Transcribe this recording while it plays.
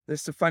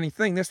That's the funny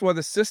thing. That's why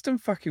the system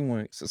fucking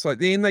works. It's like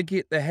then they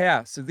get the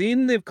house. So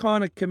then they've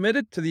kind of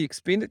committed to the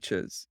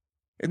expenditures.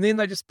 And then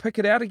they just pick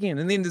it out again.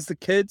 And then there's the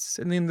kids.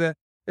 And then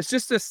it's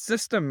just a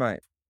system,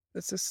 mate.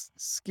 It's a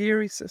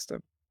scary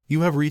system.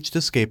 You have reached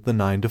Escape the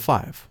 9 to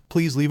 5.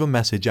 Please leave a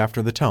message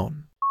after the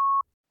tone.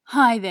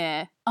 Hi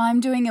there.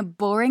 I'm doing a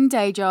boring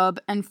day job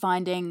and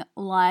finding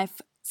life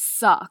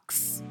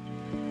sucks.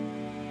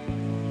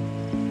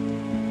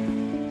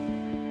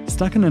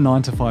 Stuck in a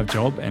 9 to 5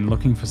 job and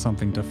looking for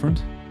something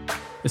different?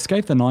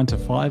 Escape the 9 to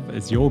 5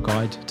 is your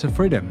guide to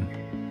freedom.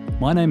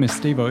 My name is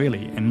Steve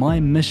O'Ely and my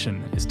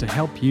mission is to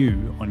help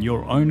you on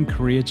your own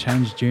career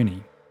change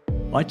journey.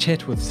 I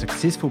chat with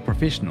successful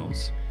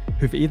professionals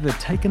who've either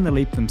taken the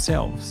leap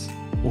themselves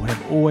or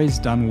have always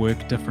done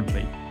work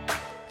differently.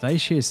 They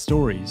share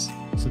stories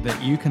so that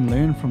you can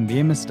learn from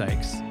their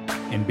mistakes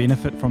and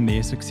benefit from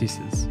their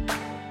successes.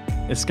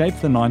 Escape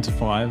the 9 to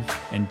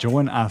 5 and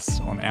join us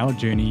on our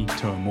journey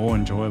to a more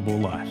enjoyable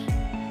life.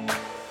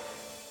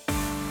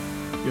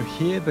 You're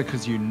here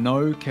because you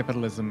know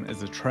capitalism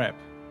is a trap.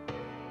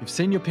 You've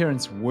seen your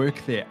parents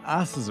work their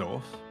asses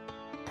off,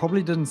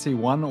 probably didn't see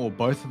one or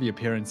both of your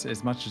parents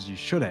as much as you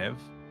should have,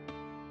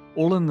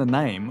 all in the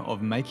name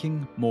of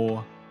making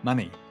more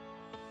money.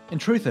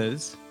 And truth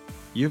is,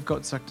 you've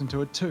got sucked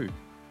into it too.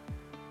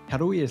 How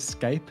do we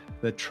escape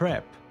the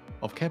trap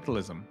of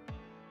capitalism?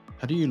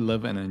 How do you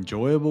live an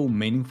enjoyable,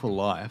 meaningful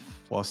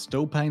life while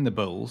still paying the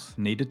bills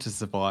needed to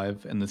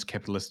survive in this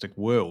capitalistic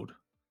world?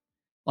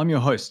 I'm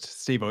your host,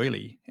 Steve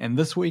O'Ely, and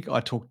this week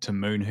I talked to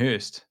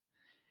Hurst.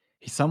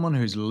 He's someone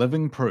who's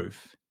living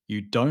proof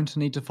you don't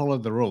need to follow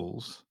the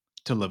rules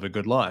to live a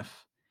good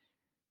life.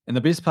 And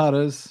the best part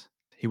is,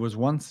 he was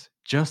once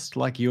just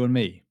like you and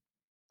me.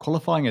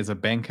 Qualifying as a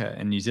banker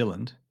in New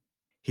Zealand,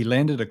 he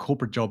landed a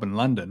corporate job in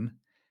London,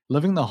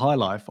 living the high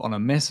life on a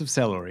massive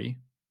salary,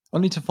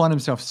 only to find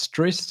himself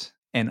stressed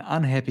and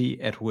unhappy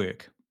at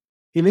work.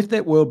 He left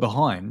that world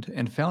behind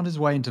and found his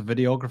way into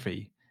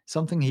videography,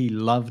 something he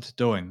loved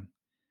doing.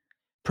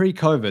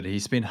 Pre-COVID, he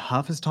spent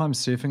half his time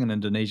surfing in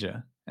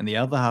Indonesia and the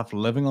other half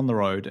living on the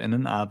road in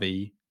an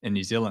RV in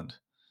New Zealand.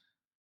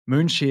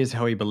 Moon shares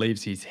how he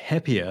believes he's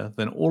happier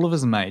than all of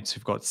his mates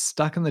who've got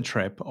stuck in the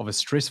trap of a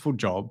stressful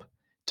job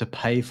to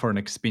pay for an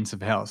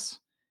expensive house.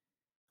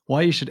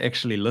 Why you should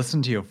actually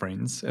listen to your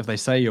friends if they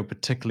say you're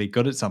particularly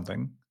good at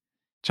something.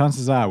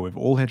 Chances are we've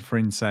all had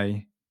friends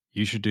say,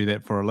 you should do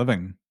that for a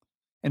living.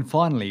 And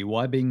finally,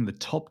 why being the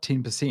top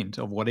 10%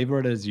 of whatever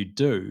it is you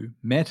do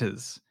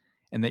matters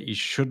and that you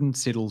shouldn't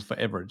settle for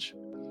average.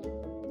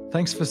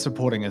 Thanks for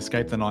supporting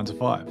Escape the 9 to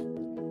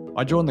 5.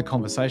 I joined the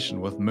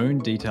conversation with Moon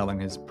detailing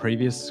his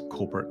previous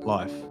corporate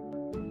life.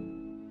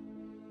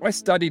 I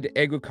studied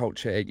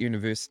agriculture at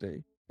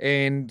university,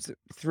 and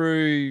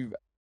through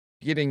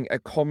getting a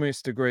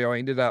commerce degree, I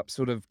ended up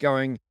sort of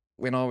going,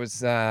 when I was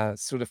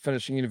sort of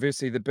finishing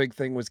university, the big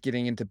thing was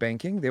getting into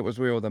banking. That was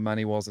where all the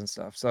money was and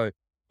stuff. So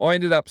I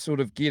ended up sort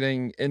of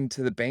getting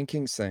into the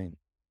banking scene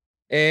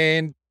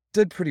and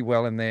did pretty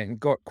well in that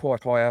and got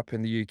quite high up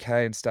in the UK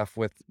and stuff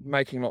with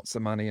making lots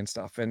of money and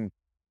stuff. And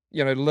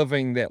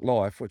living that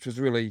life, which was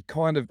really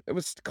it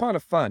was kind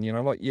of fun,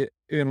 like you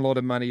earn a lot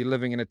of money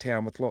living in a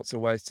town with lots of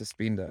ways to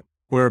spend it.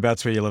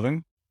 Whereabouts were you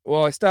living?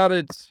 Well, I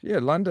started,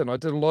 London. I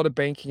did a lot of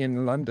banking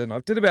in London.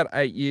 I did about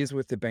 8 years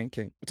worth of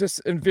banking,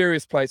 just in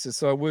various places.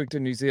 So I worked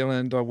in New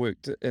Zealand, I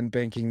worked in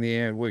banking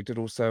there, and worked it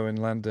also in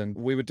London.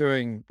 We were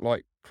doing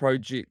like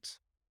project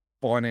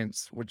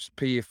finance, which is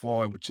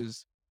PFI, which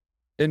is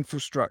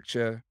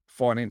infrastructure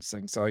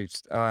financing. So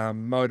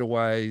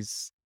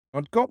motorways.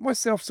 I'd got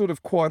myself sort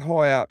of quite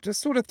high up, just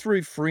sort of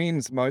through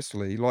friends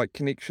mostly, like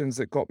connections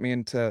that got me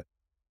into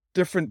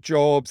different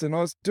jobs, and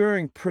I was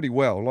doing pretty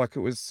well. Like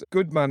it was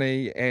good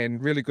money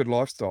and really good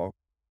lifestyle.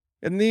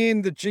 And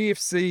then the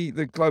GFC,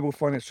 the global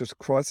financial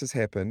crisis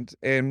happened,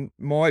 and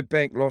my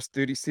bank lost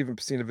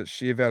 37% of its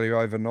share value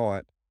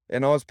overnight.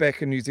 And I was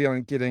back in New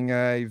Zealand getting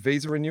a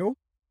visa renewal.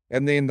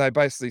 And then they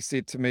basically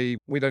said to me,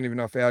 we don't even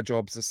know if our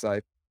jobs are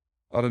safe.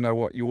 I don't know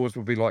what yours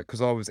would be like,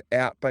 because I was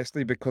out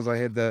basically because I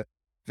had the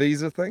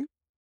visa thing.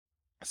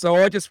 So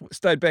I just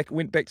stayed back,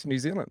 went back to New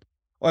Zealand.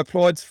 I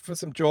applied for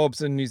some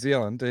jobs in New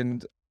Zealand,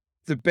 and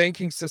the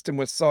banking system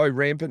was so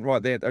rampant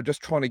right there. They're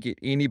just trying to get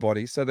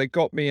anybody. So they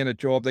got me in a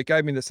job. They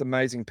gave me this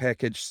amazing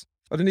package.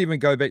 I didn't even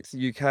go back to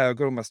the UK. I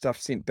got all my stuff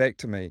sent back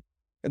to me.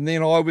 And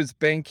then I was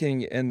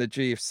banking in the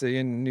GFC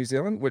in New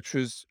Zealand, which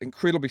was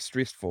incredibly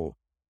stressful.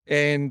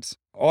 And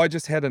I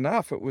just had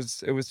enough. It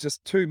was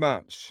just too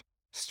much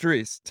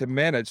stress to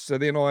manage. So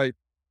then I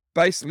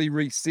basically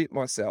reset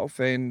myself.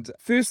 And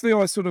firstly,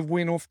 I sort of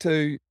went off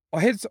to,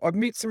 I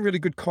met some really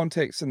good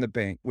contacts in the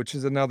bank, which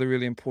is another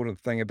really important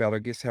thing about, I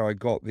guess, how I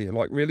got there.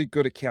 Like really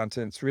good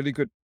accountants, really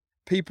good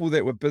people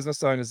that were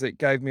business owners that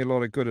gave me a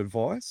lot of good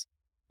advice.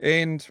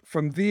 And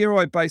from there,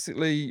 I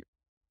basically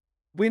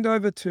went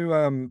over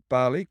to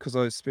Bali, because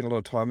I spent a lot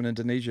of time in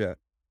Indonesia,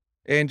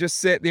 and just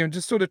sat there and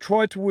just sort of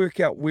tried to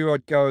work out where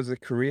I'd go as a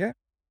career.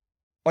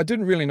 I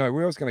didn't really know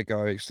where I was going to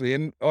go, actually.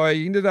 And I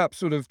ended up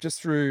sort of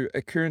just through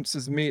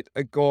occurrences met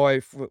a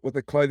guy with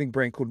a clothing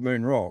brand called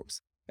Moon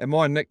Rocks. and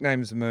my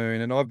nickname's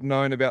Moon, and I've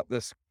known about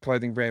this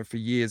clothing brand for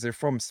years. They're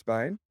from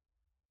Spain.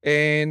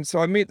 And so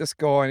I met this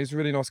guy, and he's a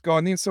really nice guy.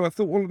 And then so I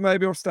thought, well,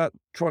 maybe I'll start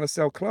trying to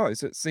sell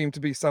clothes. It seemed to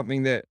be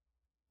something that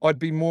I'd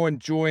be more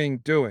enjoying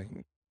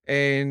doing,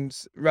 and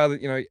rather,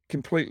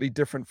 completely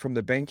different from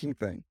the banking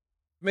thing.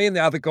 Me and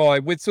the other guy,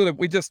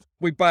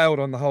 we bailed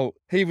on the whole.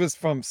 He was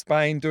from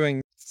Spain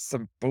doing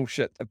some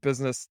bullshit,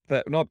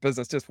 not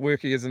business, just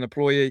working as an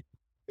employee.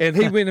 And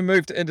he went and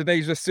moved to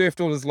Indonesia, surfed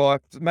all his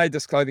life, made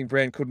this clothing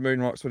brand called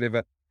Moon Rocks,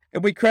 whatever.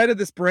 And we created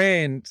this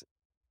brand,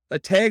 a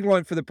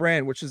tagline for the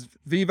brand, which is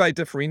Vive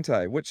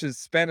Diferente, which is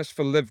Spanish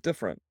for live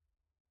different.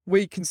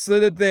 We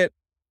considered that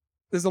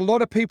there's a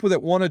lot of people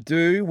that want to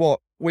do what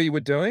we were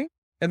doing,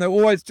 and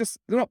they're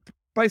not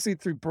basically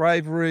through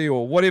bravery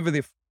or whatever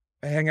their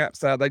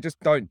hang-ups are, they just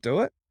don't do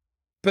it.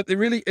 But they're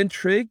really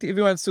intrigued.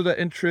 Everyone's sort of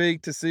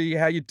intrigued to see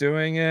how you're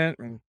doing it,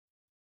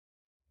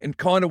 and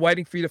kind of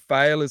waiting for you to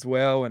fail as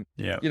well. And,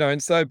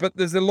 but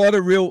there's a lot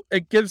of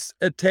it gives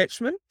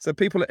attachment. So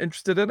people are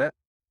interested in it.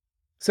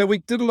 So we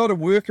did a lot of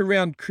work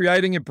around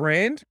creating a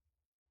brand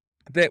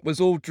that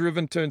was all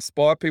driven to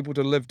inspire people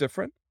to live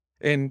different.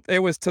 And it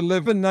was to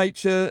live in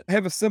nature,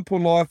 have a simple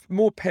life,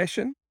 more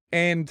passion,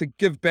 and to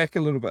give back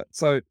a little bit.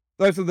 So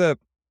those are the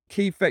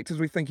key factors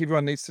we think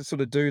everyone needs to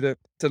sort of do to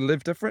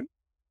live different.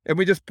 And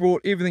we just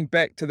brought everything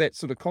back to that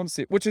sort of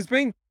concept, which has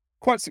been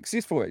quite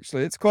successful,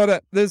 actually. It's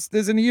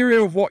there's an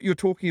area of what you're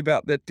talking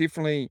about that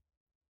definitely,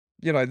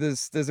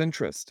 there's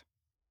interest.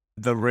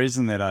 The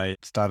reason that I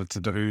started to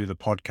do the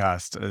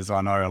podcast is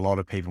I know a lot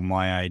of people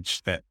my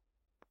age that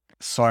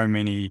so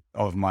many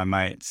of my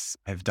mates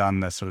have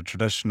done the sort of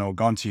traditional,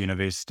 gone to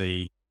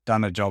university,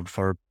 done a job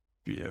for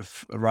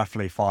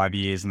roughly 5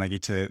 years, and they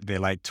get to their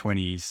late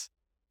 20s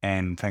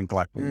and think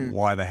like,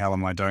 why the hell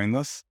am I doing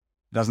this?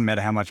 It doesn't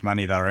matter how much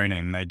money they're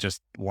earning. They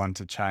just want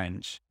to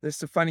change. That's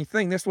the funny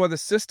thing. That's why the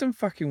system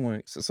fucking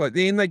works. It's like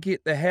then they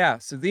get the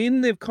house. So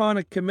then they've kind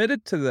of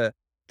committed to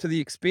the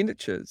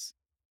expenditures.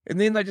 And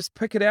then they just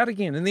pick it out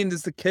again. And then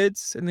there's the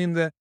kids. And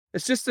then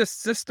it's just a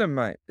system,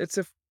 mate. It's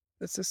a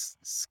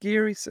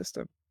scary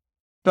system.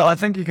 But I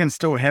think you can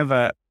still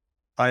have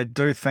I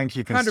do think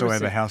you can still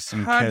have a house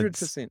and 100%.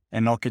 kids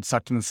and not get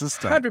sucked in the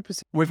system.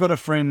 100%. We've got a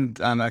friend,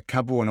 a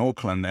couple in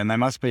Auckland, and they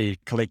must be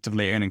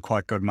collectively earning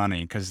quite good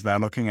money because they're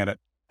looking at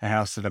a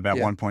house at about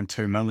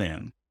 1.2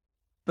 million.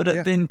 But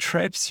it then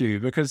traps you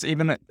because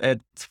even at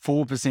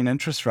 4%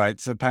 interest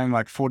rates, they're paying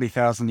like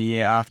 $40,000 a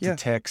year after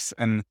tax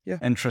and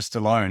interest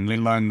alone, let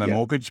alone the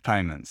mortgage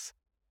payments.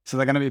 So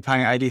they're going to be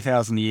paying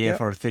 $80,000 a year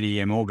for a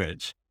 30-year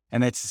mortgage,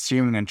 and that's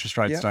assuming interest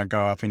rates don't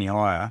go up any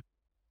higher.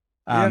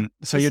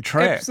 So you're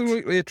trapped.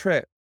 Absolutely a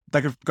trap.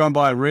 They could go and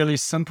buy a really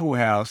simple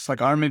house.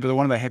 Like I remember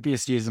one of the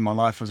happiest years of my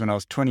life was when I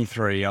was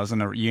 23. I was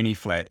in a uni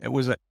flat. It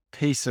was a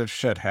piece of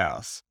shit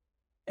house.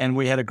 And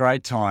we had a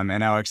great time,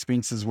 and our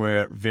expenses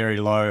were very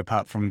low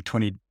apart from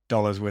 $20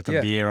 worth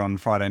of beer on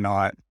Friday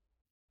night.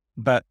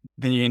 But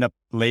then you end up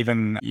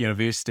leaving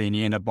university and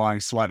you end up buying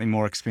slightly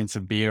more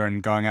expensive beer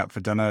and going out for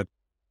dinner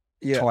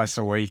twice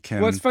a week.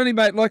 And Well, it's funny,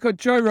 mate. Like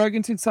Joe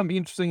Rogan said something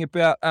interesting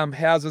about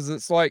houses.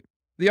 It's like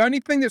the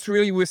only thing that's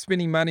really worth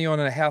spending money on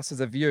in a house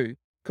is a view,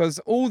 because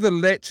all the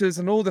latches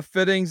and all the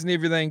fittings and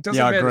everything doesn't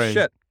matter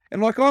shit.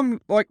 And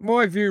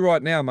my view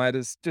right now, mate,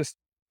 is just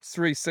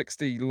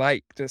 360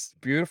 lake, just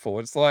beautiful.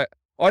 It's like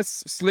I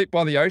slept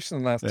by the ocean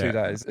the last 2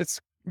 days. It's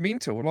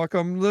mental. Like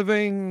I'm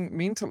living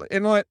mentally,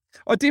 and I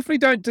definitely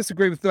don't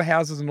disagree with the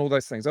houses and all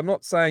those things. I'm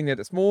not saying that.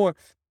 It's more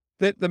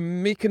that the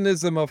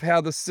mechanism of how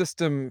the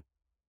system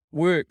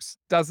works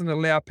doesn't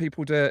allow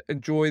people to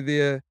enjoy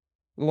their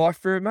life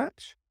very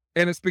much,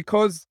 and it's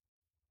because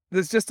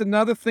there's just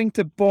another thing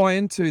to buy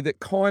into that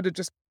kind of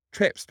just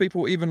traps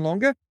people even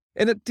longer.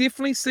 And it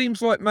definitely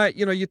seems like, mate,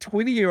 your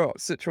 20-year-old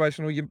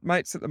situation or your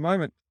mates at the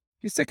moment,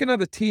 you stick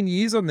another 10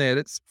 years on that,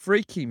 it's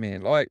freaky,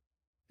 man. Like,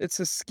 it's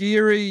a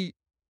scary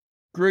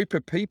group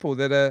of people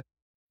that are,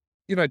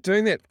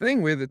 doing that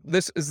thing where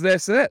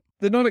that's it.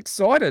 They're not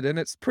excited, and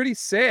it's pretty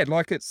sad.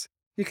 Like,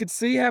 you can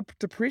see how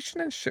depression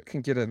and shit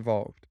can get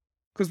involved.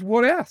 Because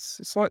what else?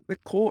 It's like they're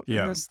caught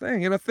in this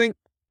thing. And I think,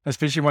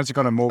 especially once you've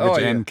got a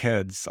mortgage and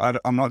kids.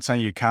 I'm not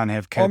saying you can't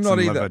have kids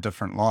and live a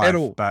different life at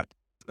all. But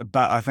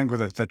I think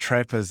with the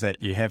trap is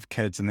that you have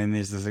kids and then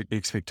there's this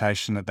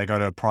expectation that they go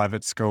to a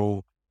private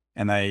school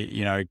and they,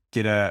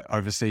 get a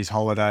overseas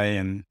holiday.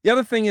 And the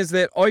other thing is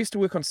that I used to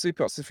work on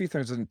super yachts. A few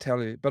things I didn't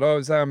tell you, but I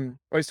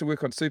used to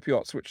work on super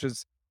yachts, which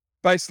is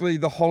basically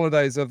the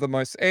holidays of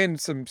and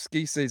some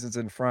ski seasons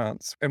in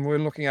France. And we're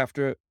looking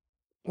after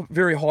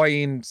very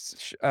high-end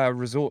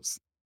resorts.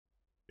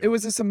 It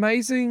was this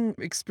amazing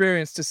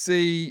experience to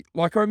see.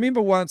 Like, I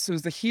remember once it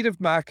was the head of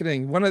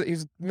marketing. He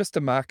was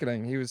Mr.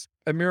 Marketing. He was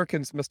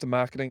American's Mr.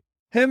 Marketing.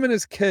 Him and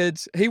his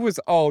kids, he was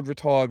old,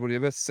 retired,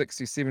 whatever,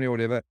 60, 70 or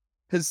whatever.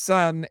 His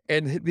son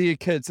and their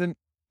kids. And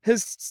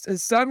his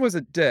son was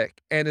a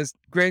dick and his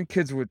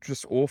grandkids were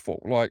just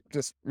awful. Like,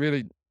 just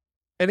really.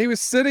 And he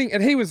was sitting,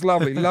 and he was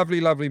lovely, lovely,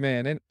 lovely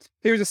man. And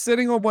he was just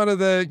sitting on one of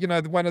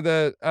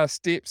the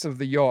steps of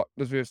the yacht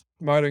as we were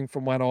motoring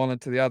from one island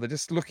to the other,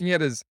 just looking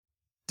at his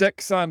dick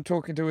son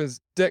talking to his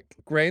dick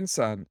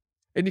grandson.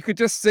 And you could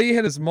just see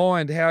in his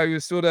mind how he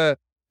was sort of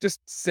just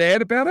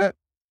sad about it.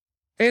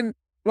 And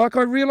like,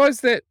 I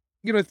realized that,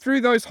 through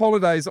those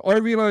holidays, I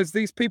realized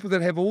these people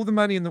that have all the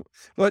money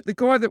like the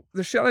guy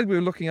the chalet we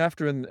were looking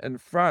after in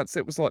France,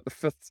 that was like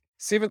the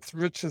seventh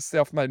richest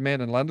self-made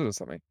man in London or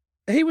something.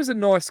 He was a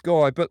nice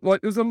guy, but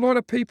like, there was a lot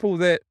of people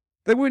that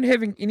they weren't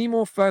having any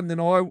more fun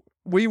than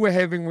we were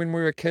having when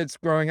we were kids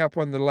growing up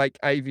on the Lake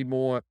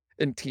Aviemore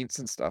intense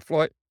and stuff.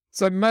 Like,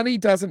 so money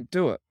doesn't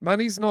do it.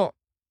 Money's not,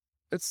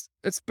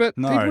 but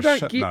No, people don't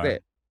shit, get no.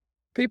 that.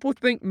 People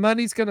think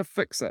money's going to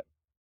fix it,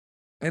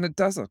 and it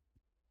doesn't.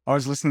 I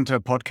was listening to a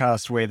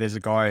podcast where there's a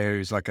guy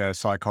who's like a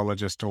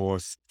psychologist or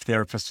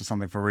therapist or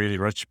something for really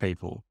rich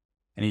people.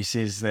 And he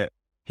says that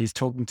he's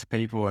talking to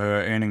people who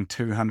are earning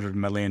 $200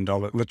 million,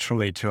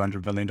 literally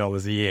 $200 million a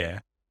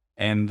year.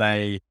 And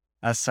they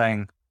are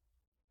saying,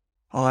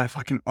 oh, if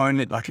I can own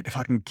it, like if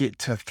I can get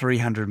to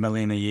 300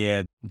 million a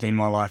year, then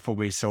my life will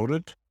be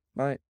sorted.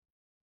 Mate.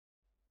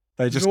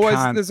 They just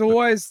can't. There's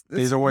always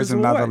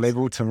another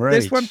level to reach.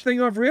 That's one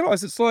thing I've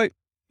realized. It's like,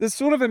 there's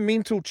sort of a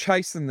mental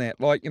chase in that,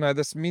 like,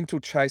 this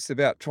mental chase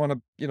about trying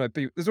to,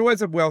 there's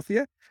always a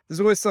wealthier, there's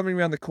always something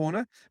around the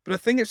corner, but I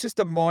think it's just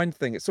a mind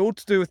thing. It's all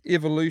to do with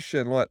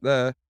evolution, like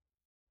the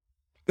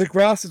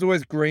grass is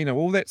always greener,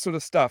 all that sort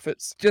of stuff.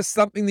 It's just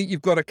something that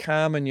you've got to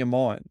calm in your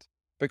mind,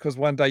 because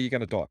one day you're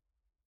going to die.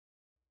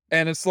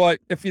 And it's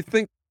like, if you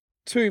think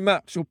too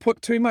much, you'll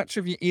put too much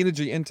of your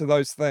energy into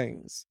those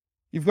things,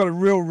 you've got a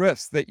real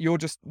risk that you're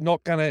just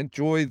not going to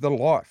enjoy the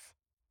life.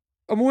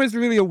 I'm always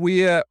really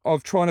aware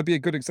of trying to be a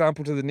good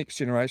example to the next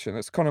generation.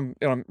 It's kind of,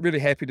 I'm really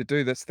happy to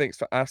do this. Thanks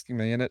for asking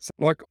me. And it's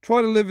like,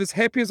 try to live as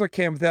happy as I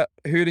can without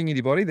hurting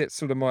anybody. That's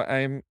sort of my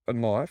aim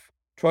in life.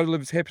 Try to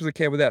live as happy as I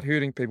can without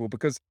hurting people,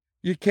 because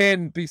you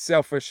can be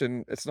selfish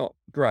and it's not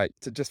great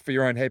to just for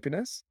your own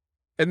happiness.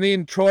 And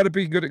then try to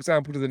be a good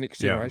example to the next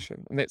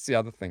generation. And that's the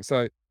other thing.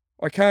 So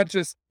I can't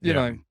just,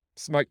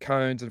 smoke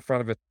cones in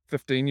front of a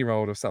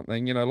 15-year-old or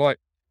something, like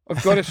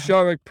I've got to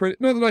show not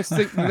that I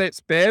think that's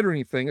bad or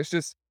anything. It's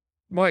just,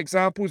 my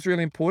example is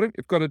really important.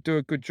 You've got to do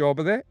a good job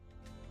of that.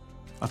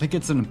 I think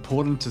it's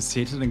important to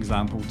set an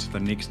example to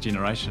the next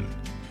generation.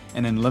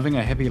 And in living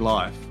a happy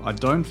life, I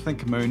don't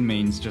think moon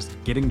means just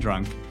getting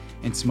drunk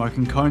and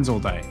smoking cones all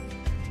day.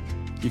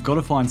 You've got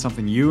to find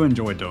something you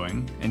enjoy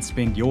doing and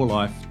spend your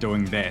life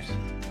doing that.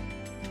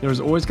 There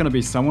is always going to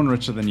be someone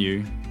richer than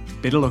you,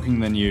 better looking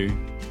than you,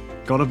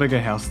 got a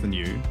bigger house than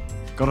you,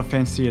 got a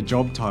fancier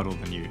job title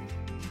than you.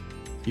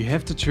 You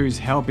have to choose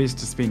how best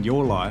to spend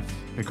your life,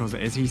 because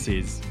as he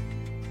says,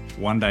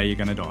 one day you're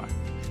going to die.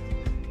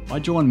 I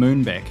joined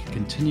Moon back,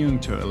 continuing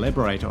to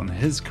elaborate on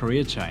his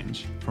career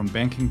change from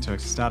banking to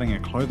starting a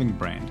clothing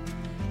brand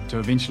to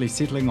eventually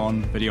settling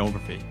on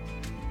videography.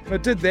 I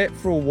did that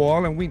for a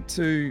while and went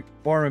to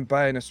Byron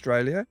Bay in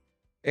Australia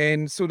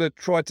and sort of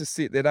tried to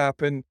set that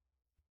up. And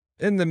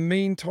in the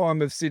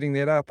meantime of setting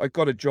that up, I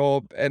got a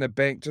job and a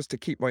bank just to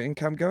keep my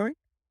income going,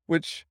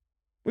 which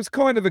was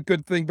kind of a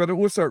good thing, but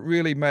it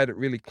really made it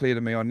really clear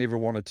to me I never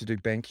wanted to do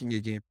banking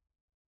again.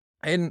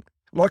 And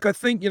like, I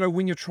think,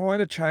 when you're trying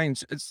to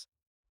change, it's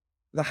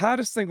the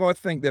hardest thing I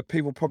think that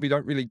people probably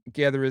don't really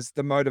gather is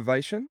the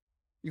motivation.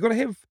 You've got to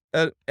have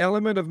an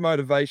element of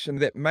motivation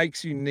that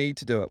makes you need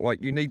to do it.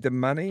 Like, you need the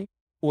money,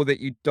 or that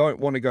you don't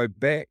want to go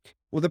back.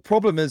 Well, the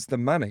problem is the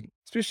money,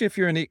 especially if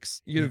you're an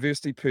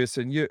ex-university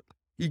person. You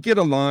get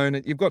a loan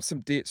and you've got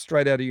some debt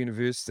straight out of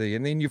university,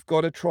 and then you've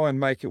got to try and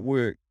make it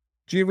work.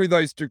 Generally,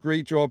 those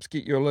degree jobs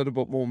get you a little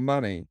bit more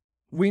money.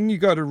 When you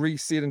go to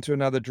reset into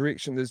another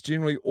direction, there's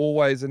generally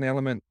always an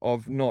element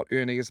of not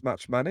earning as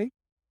much money,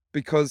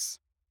 because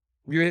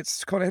you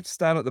kind of have to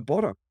start at the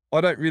bottom. I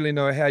don't really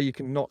know how you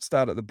can not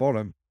start at the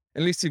bottom,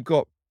 unless you've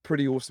got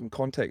pretty awesome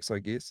contacts, I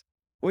guess.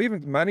 Or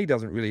even money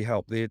doesn't really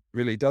help there,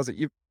 really, does it?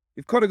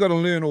 You've kind of got to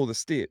learn all the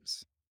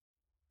steps.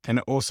 And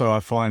also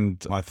I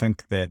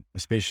think that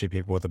especially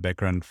people with a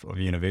background of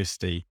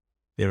university,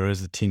 there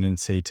is a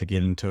tendency to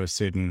get into a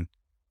certain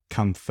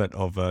comfort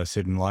of a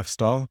certain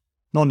lifestyle.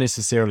 Not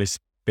necessarily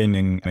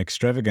spending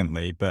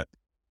extravagantly, but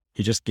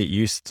you just get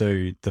used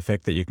to the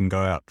fact that you can go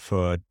out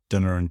for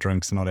dinner and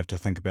drinks and not have to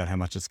think about how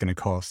much it's going to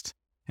cost.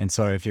 And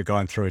so if you're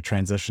going through a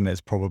transition,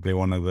 that's probably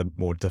one of the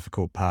more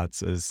difficult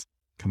parts, is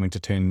coming to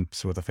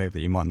terms with the fact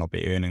that you might not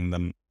be earning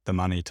the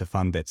money to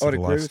fund that sort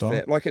of lifestyle. With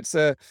that. Like,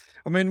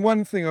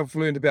 one thing I've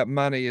learned about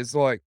money is,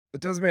 like,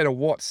 it doesn't matter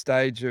what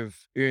stage of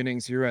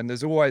earnings you're in,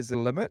 there's always a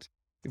limit.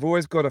 You've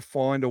always got to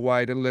find a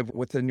way to live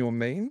within your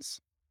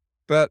means.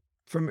 But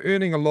from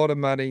earning a lot of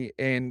money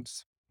and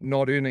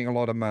not earning a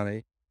lot of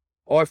money,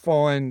 I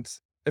find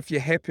if you're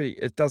happy,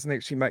 it doesn't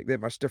actually make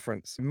that much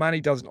difference.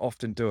 Money doesn't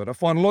often do it. I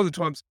find a lot of the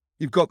times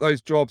you've got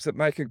those jobs that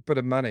make a bit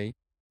of money.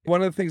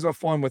 One of the things I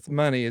find with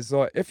money is,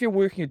 like, if you're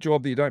working a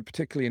job that you don't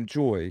particularly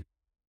enjoy,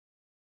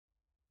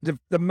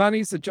 the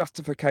money's the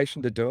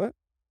justification to do it.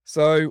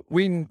 So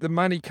when the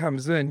money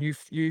comes in,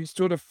 you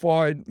sort of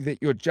find that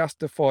you're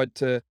justified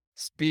to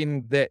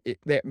spend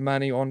that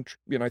money on,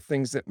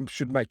 things that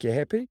should make you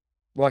happy.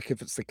 Like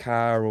if it's the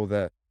car or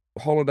the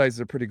holidays,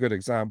 are a pretty good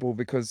example,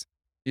 because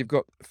You've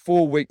got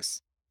 4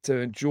 weeks to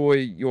enjoy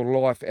your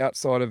life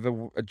outside of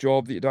a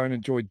job that you don't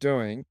enjoy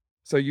doing.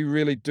 So you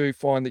really do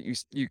find that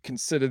you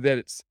consider that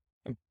it's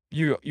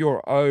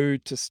you're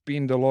owed to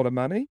spend a lot of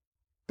money.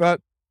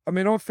 But I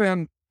mean, I've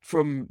found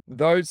from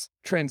those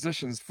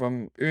transitions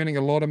from earning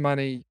a lot of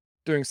money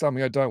doing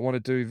something I don't want to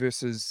do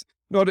versus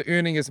not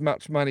earning as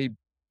much money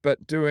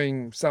but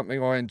doing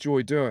something I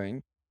enjoy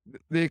doing,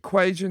 the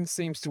equation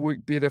seems to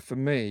work better for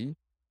me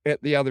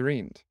at the other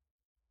end.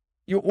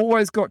 You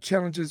always got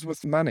challenges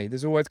with money.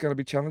 There's always going to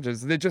be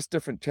challenges. They're just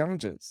different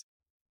challenges.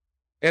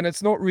 And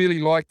it's not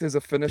really like there's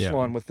a finish Yeah.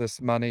 line with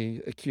this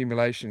money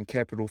accumulation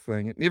capital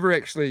thing. It never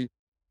actually,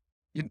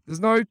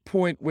 there's no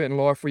point in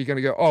life where you're going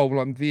to go, oh,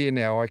 well, I'm there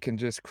now. I can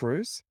just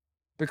cruise.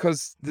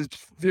 Because the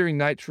very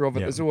nature of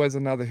it, Yeah. there's always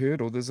another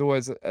hurdle. There's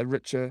always a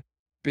richer,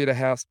 better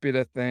house,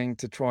 better thing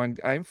to try and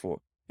aim for.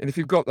 And if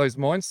you've got those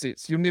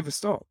mindsets, you'll never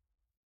stop.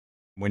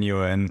 When you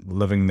were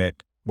living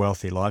that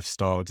wealthy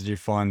lifestyle, did you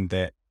find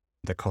that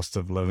the cost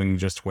of living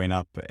just went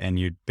up and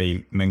you'd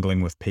be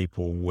mingling with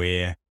people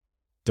where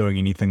doing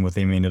anything with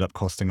them ended up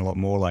costing a lot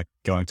more, like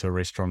going to a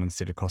restaurant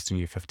instead of costing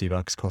you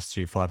 $50 costs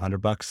you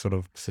 $500 sort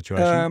of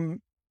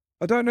situation?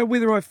 I don't know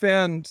whether I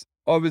found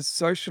I was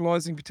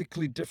socializing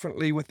particularly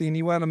differently with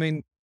anyone. I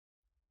mean,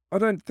 I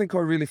don't think I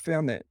really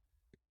found that.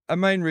 A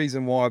main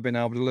reason why I've been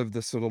able to live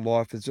this sort of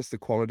life is just the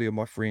quality of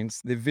my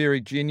friends. They're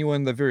very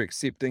genuine. They're very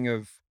accepting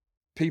of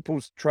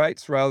people's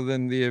traits rather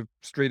than their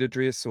street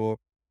address or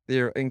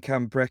their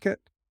income bracket,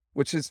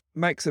 which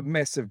makes a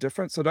massive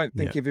difference. I don't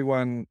think Yeah.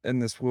 everyone in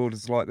this world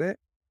is like that,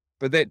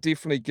 but that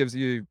definitely gives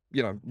you,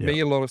 Yeah. me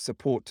a lot of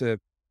support to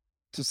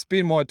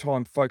spend my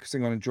time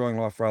focusing on enjoying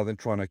life rather than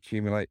trying to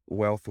accumulate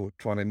wealth or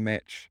trying to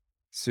match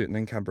certain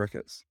income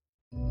brackets.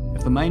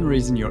 If the main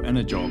reason you're in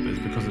a job is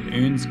because it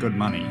earns good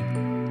money,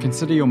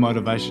 consider your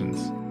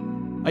motivations.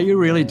 Are you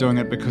really doing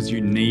it because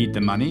you need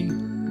the money?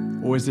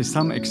 Or is there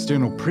some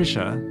external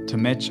pressure to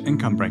match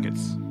income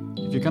brackets?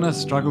 If you're going to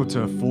struggle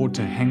to afford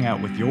to hang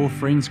out with your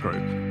friends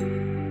group,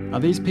 are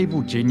these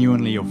people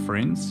genuinely your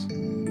friends?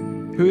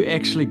 Who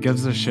actually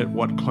gives a shit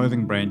what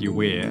clothing brand you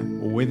wear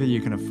or whether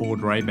you can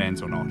afford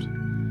Ray-Bans or not?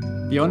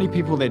 The only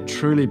people that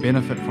truly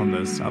benefit from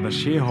this are the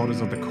shareholders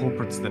of the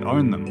corporates that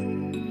own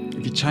them.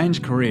 If you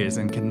change careers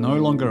and can no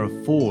longer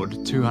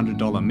afford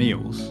 $200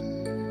 meals,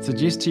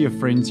 suggest to your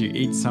friends you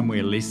eat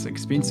somewhere less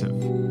expensive.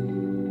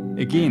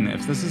 Again,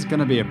 if this is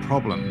going to be a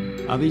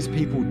problem, are these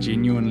people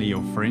genuinely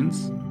your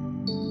friends?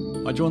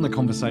 I joined the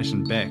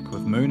conversation back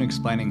with Moon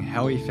explaining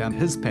how he found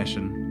his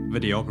passion,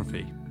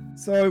 videography.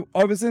 So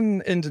I was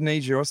in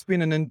Indonesia. I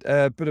spent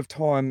a bit of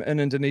time in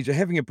Indonesia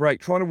having a break,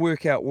 trying to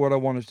work out what I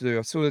wanted to do.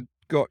 I sort of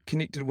got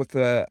connected with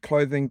a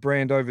clothing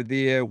brand over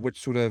there,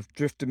 which sort of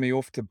drifted me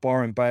off to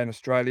Byron Bay in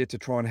Australia to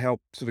try and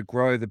help sort of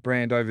grow the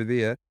brand over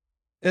there.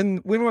 And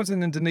when I was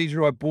in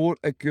Indonesia, I bought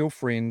a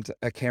girlfriend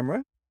a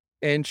camera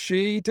and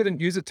she didn't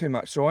use it too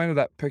much. So I ended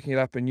up picking it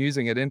up and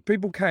using it. And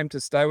people came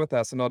to stay with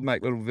us and I'd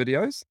make little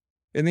videos.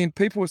 And then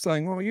people were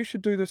saying, oh, you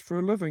should do this for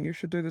a living. You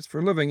should do this for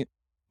a living.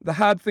 The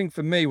hard thing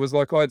for me was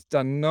like I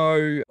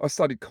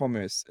studied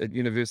commerce at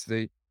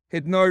university,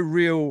 had no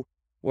real,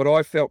 what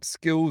I felt,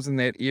 skills in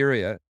that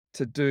area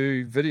to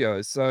do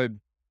videos. So,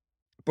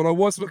 but I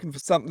was looking for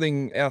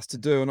something else to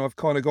do. And I've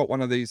kind of got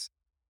one of these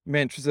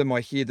mantras in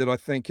my head that I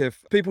think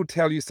if people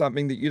tell you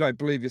something that you don't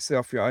believe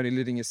yourself, you're only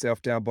letting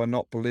yourself down by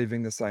not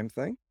believing the same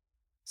thing.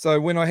 So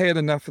when I had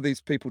enough of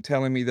these people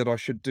telling me that I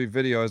should do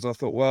videos, I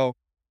thought, well,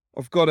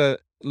 I've got to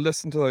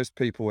listen to those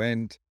people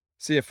and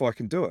see if I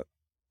can do it.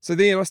 So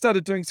then I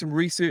started doing some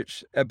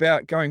research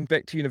about going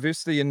back to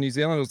university in New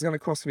Zealand. It was going to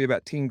cost me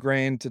about 10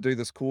 grand to do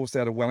this course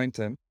out of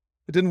Wellington.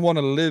 I didn't want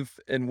to live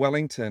in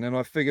Wellington. And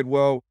I figured,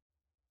 well,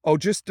 I'll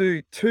just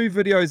do 2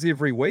 videos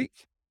every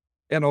week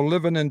and I'll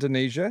live in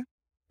Indonesia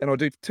and I'll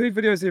do 2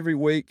 videos every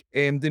week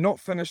and they're not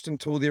finished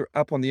until they're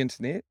up on the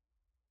internet.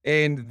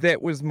 And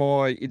that was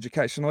my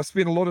education. I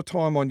spent a lot of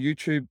time on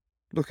YouTube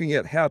looking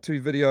at how-to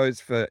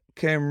videos for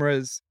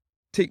cameras,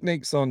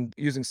 techniques on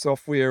using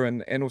software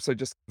and also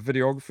just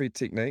videography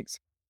techniques.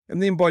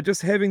 And then by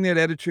just having that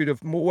attitude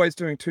of always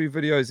doing 2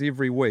 videos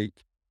every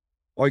week,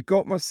 I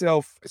got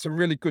myself some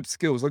really good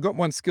skills. I got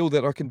one skill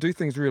that I can do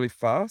things really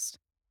fast.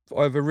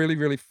 I have a really,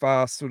 really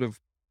fast sort of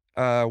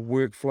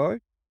workflow,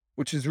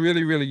 which is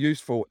really, really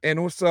useful. And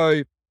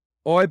also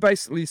I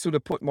basically sort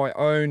of put my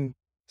own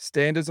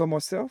standards on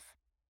myself,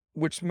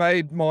 which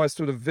made my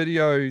sort of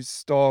video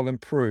style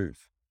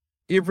improve.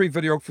 Every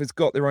videographer's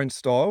got their own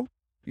style.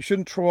 You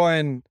shouldn't try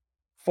and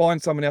find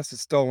someone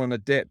else's style and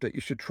adapt it. You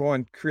should try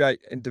and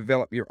create and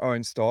develop your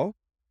own style.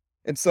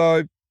 And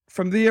so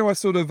from there, I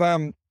sort of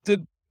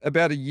did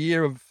about a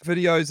year of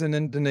videos in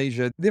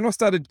Indonesia. Then I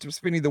started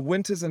spending the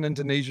winters in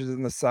Indonesia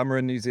and the summer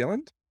in New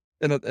Zealand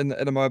in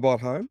a mobile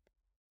home.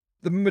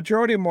 The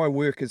majority of my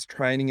work is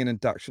training and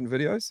induction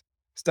videos.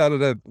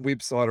 Started a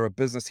website or a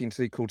business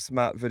entity called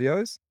Smart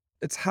Videos.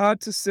 It's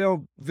hard to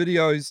sell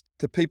videos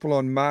to people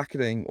on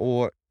marketing,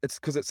 or it's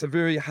because it's a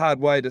very hard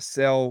way to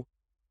sell.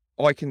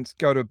 I can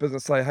go to a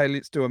business and say, hey,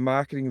 let's do a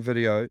marketing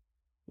video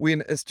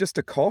when it's just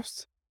a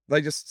cost.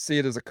 They just see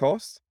it as a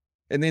cost.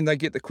 And then they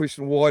get the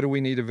question, why do we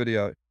need a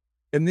video?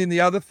 And then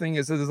the other thing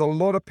is that there's a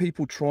lot of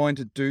people trying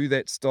to do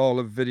that style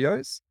of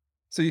videos.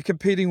 So you're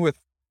competing with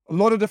a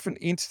lot of different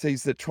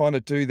entities that are trying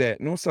to do that,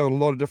 and also a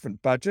lot of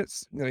different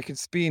budgets. You know, you can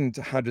spend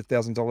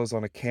 $100,000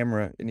 on a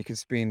camera, and you can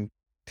spend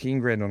 10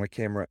 grand on a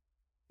camera,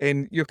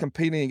 and you're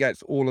competing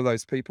against all of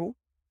those people.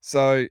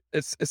 So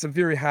it's a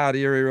very hard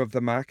area of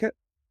the market.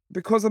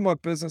 Because of my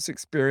business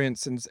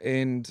experience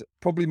and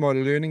probably my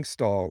learning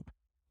style,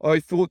 I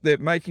thought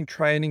that making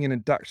training and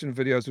induction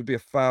videos would be a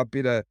far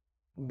better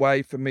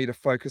way for me to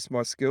focus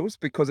my skills,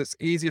 because it's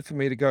easier for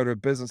me to go to a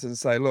business and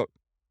say, look,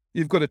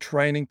 you've got a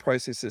training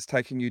process that's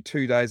taking you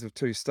 2 days of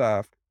 2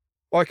 staff.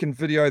 I can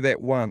video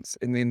that once,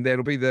 and then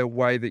that'll be the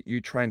way that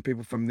you train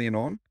people from then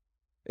on.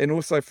 And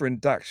also for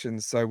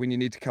inductions, so when you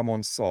need to come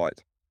on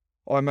site,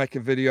 I make a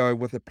video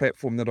with a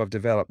platform that I've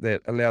developed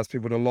that allows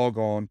people to log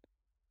on,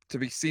 to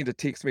be sent a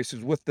text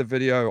message with the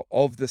video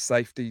of the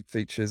safety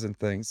features and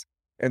things,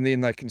 and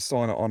then they can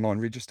sign it online,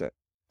 register.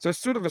 So it's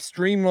sort of a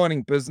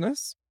streamlining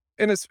business,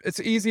 and it's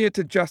easier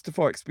to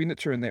justify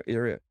expenditure in that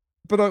area.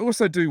 But I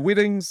also do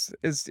weddings,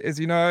 as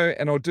you know,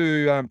 and I'll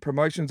do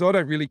promotions. I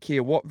don't really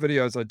care what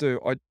videos I do.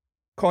 I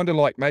kind of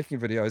like making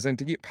videos, and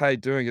to get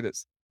paid doing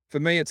it, for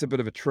me, it's a bit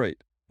of a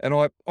treat. And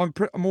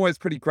I'm always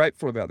pretty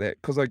grateful about that,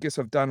 because I guess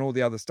I've done all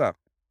the other stuff.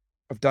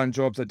 I've done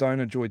jobs I don't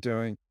enjoy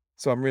doing,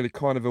 so I'm really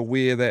kind of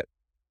aware that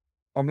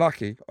I'm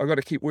lucky. I've got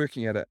to keep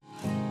working at it.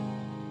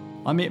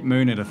 I met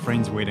Moon at a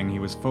friend's wedding he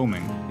was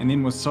filming, and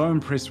then was so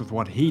impressed with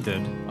what he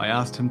did, I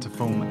asked him to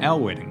film our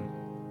wedding.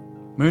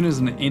 Moon is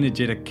an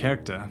energetic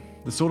character,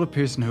 the sort of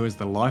person who is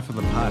the life of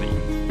the party.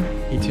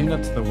 He turned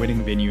up to the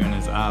wedding venue in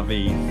his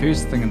RV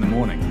first thing in the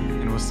morning,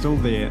 and was still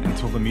there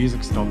until the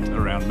music stopped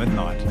around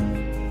midnight.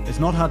 It's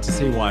not hard to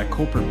see why a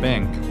corporate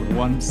bank would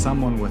want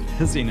someone with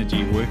his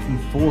energy working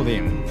for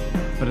them,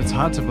 but it's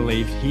hard to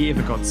believe he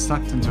ever got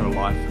sucked into a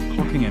life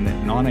clocking in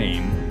at 9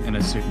 AM in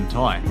a suit and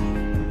tie.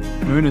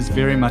 Moon is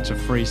very much a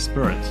free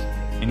spirit,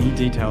 and he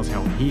details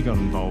how he got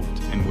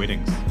involved in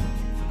weddings.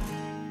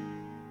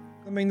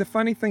 I mean, the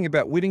funny thing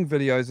about wedding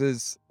videos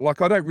is,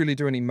 like, I don't really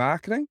do any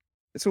marketing.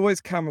 It's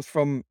always comes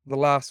from the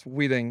last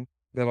wedding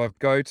that I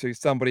go to,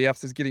 somebody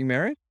else is getting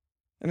married.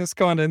 And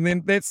and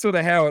then that's sort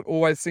of how it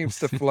always seems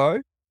to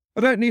flow. I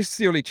don't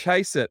necessarily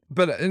chase it,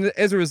 but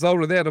as a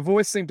result of that, I've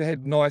always seemed to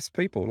have nice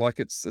people. Like,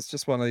 it's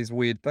just one of these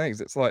weird things.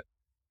 It's like,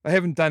 I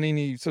haven't done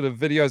any sort of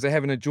videos I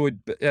haven't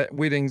enjoyed,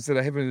 weddings that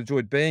I haven't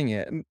enjoyed being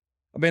at. And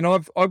I mean,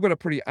 I've got a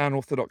pretty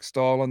unorthodox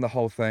style on the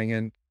whole thing.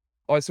 And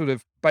I sort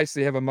of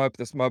basically have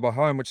this mobile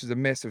home, which is a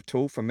massive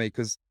tool for me,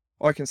 because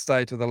I can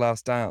stay to the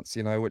last dance,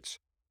 you know, which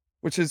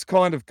is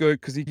kind of good,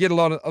 because you get a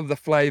lot of the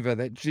flavor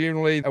that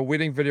generally a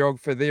wedding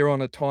videographer, they're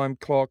on a time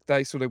clock,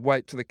 they sort of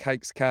wait till the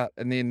cake's cut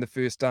and then the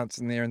first dance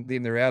in there, and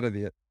then they're out of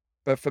there.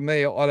 But for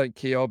me, I don't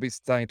care. I'll be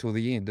staying till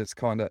the end. It's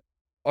kind of,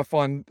 I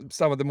find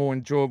some of the more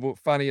enjoyable,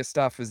 funnier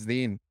stuff is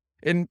the end.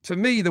 And to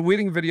me, the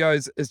wedding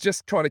videos is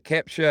just trying to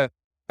capture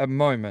a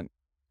moment.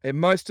 And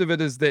most of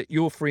it is that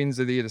your friends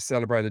are there to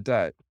celebrate a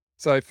day.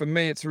 So for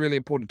me, it's really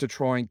important to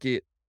try and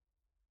get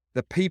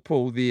the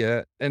people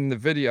there in the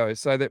video,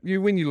 so that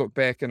when you look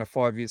back in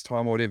 5 years'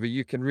 time or whatever,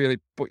 you can really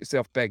put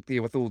yourself back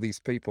there with all these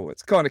people.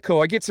 It's kind of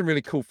cool. I get some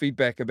really cool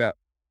feedback about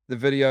the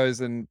videos,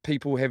 and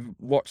people have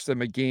watched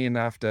them again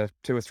after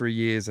 2 or 3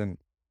 years, and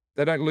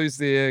they don't lose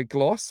their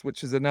gloss,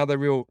 which is another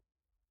real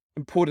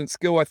important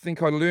skill I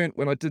think I learned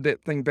when I did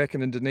that thing back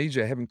in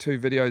Indonesia, having 2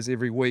 videos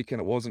every week,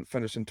 and it wasn't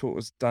finished until it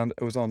was done.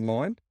 It was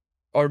online.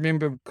 I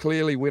remember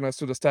clearly when I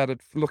sort of started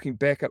looking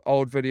back at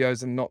old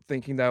videos and not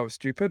thinking they were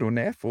stupid or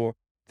naff or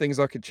things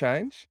I could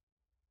change.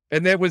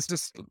 And that was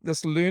just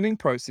this learning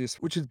process,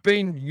 which has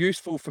been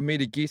useful for me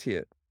to get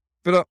here.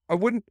 But I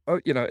wouldn't,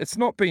 it's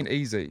not been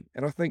easy.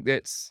 And I think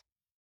that's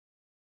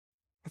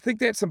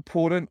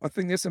important. I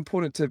think that's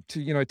important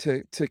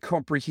to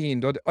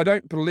comprehend. I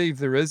don't believe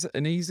there is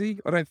an easy.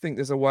 I don't think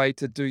there's a way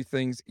to do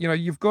things. You know,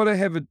 you've got to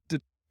have a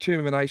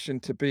determination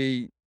to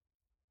be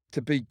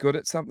good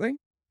at something.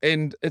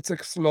 And it's a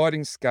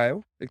sliding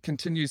scale. It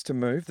continues to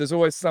move. There's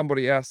always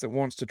somebody else that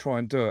wants to try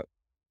and do it.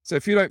 So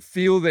if you don't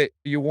feel that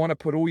you want to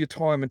put all your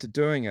time into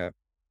doing it,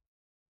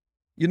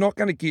 you're not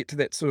going to get to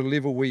that sort of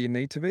level where you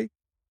need to be.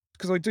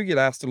 Because I do get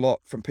asked a lot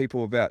from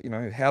people about,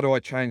 how do I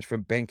change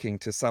from banking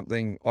to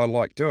something I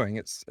like doing?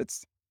 It's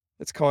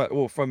kind of,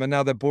 or from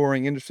another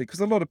boring industry,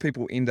 because a lot of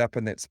people end up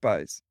in that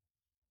space.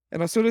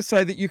 And I sort of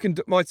say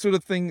that my sort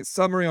of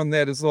summary on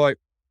that is like,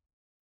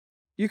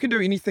 you can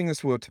do anything in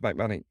this world to make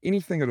money,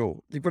 anything at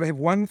all. You've got to have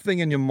one thing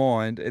in your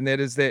mind, and that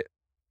is that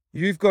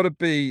you've got to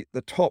be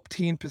the top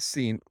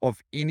 10%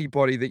 of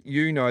anybody that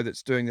you know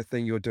that's doing the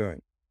thing you're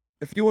doing.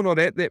 If you're not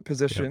at that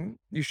position,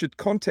 you should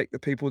contact the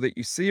people that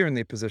you see are in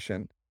their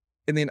position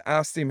and then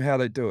ask them how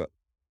they do it,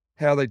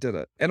 how they did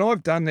it. And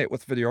I've done that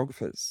with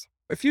videographers.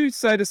 If you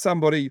say to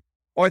somebody,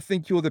 I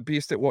think you're the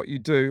best at what you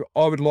do,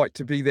 I would like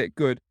to be that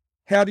good.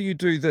 How do you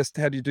do this?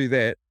 How do you do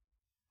that?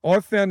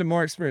 I've found in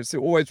my experience,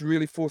 they're always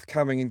really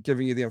forthcoming in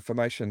giving you the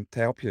information to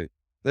help you.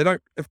 They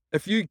don't,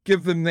 if you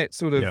give them that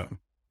sort of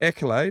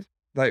accolade,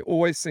 they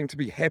always seem to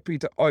be happy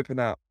to open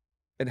up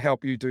and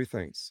help you do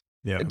things.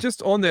 Yeah. And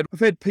just on that, I've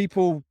had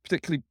people,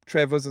 particularly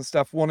travelers and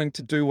stuff, wanting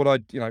to do what I,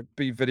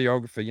 be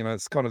videographer.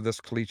 It's kind of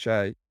this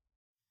cliche.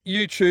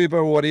 YouTuber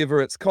or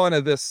whatever, it's kind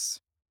of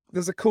this,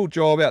 there's a cool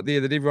job out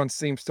there that everyone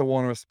seems to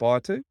want to aspire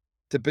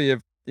to be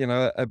a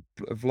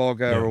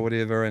vlogger or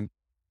whatever. And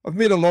I've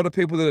met a lot of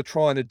people that are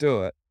trying to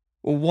do it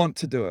or want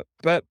to do it,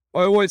 but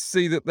I always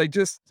see that they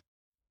just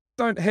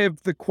don't have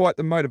quite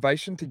the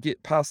motivation to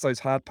get past those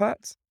hard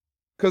parts,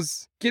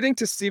 because getting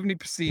to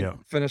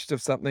 70% finished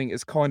of something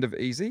is kind of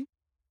easy.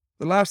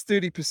 The last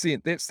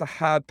 30%, that's the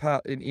hard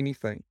part in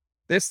anything.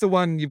 That's the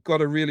one you've got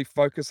to really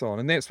focus on.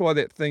 And that's why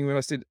that thing when I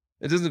said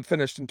it isn't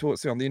finished until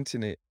it's on the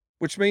internet,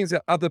 which means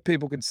that other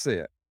people can see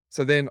it.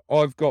 So then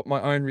I've got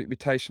my own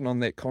reputation on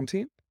that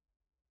content.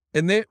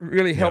 And that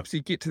really helps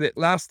you get to that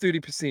last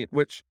 30%,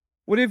 which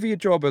whatever your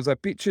job is, I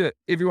bet you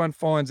everyone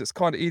finds it's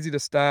kind of easy to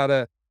start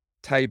a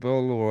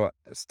table or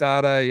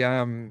start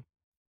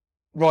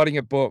writing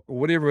a book or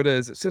whatever it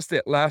is. It's just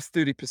that last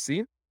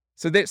 30%.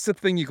 So that's the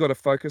thing you got to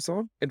focus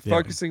on, and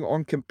focusing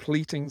on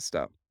completing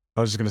stuff.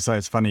 I was just going to say,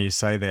 it's funny you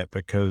say that,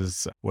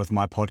 because with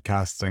my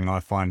podcasting,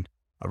 I find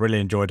I really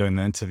enjoy doing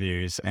the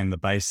interviews, and the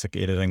basic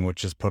editing,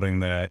 which is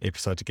putting the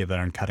episode together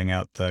and cutting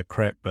out the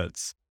crap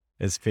bits,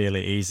 is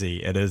fairly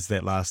easy. It is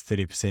that last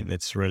 30%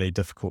 that's really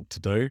difficult to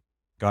do.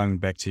 Going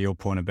back to your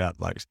point about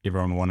like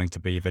everyone wanting to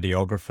be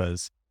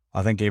videographers,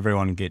 I think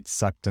everyone gets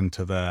sucked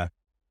into the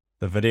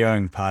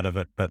videoing part of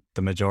it, but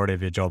the majority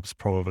of your job's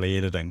probably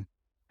editing.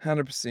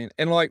 100%.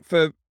 And like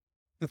for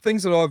the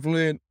things that I've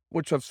learned,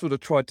 which I've sort of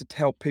tried to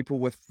help people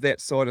with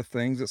that side of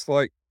things, it's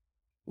like,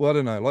 well, I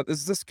don't know, like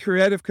there's this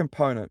creative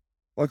component.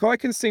 Like I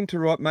can seem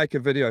to make a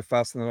video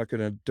faster than I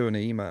could do an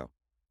email.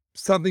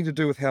 Something to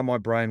do with how my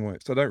brain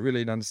works. I don't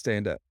really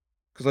understand it,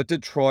 because I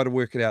did try to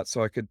work it out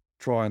so I could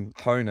try and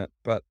hone it,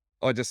 but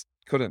I just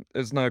couldn't.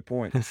 There's no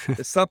point.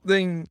 There's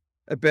something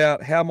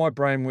about how my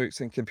brain works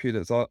in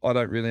computers I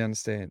don't really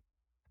understand.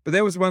 But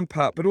that was one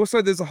part. But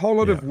also there's a whole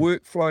lot of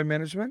workflow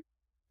management,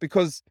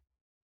 because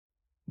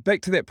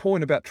back to that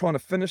point about trying to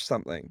finish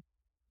something,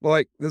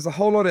 like there's a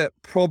whole lot of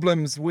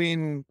problems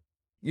when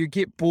you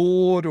get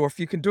bored, or if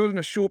you can do it in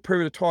a short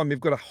period of time, you've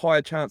got a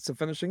higher chance of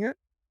finishing it.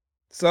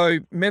 So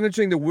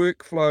managing the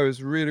workflow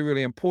is really,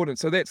 really important.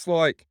 So that's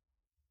like,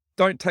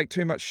 don't take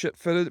too much shit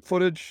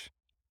footage.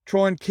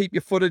 Try and keep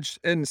your footage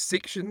in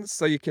sections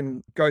so you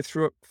can go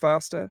through it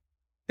faster.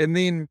 And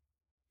then,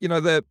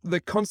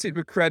 the concept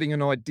of creating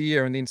an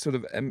idea and then sort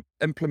of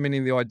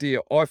implementing the idea,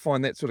 I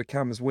find that sort of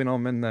comes when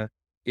I'm in the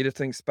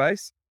editing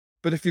space.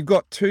 But if you've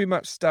got too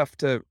much stuff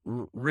to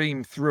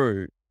ream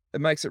through,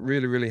 it makes it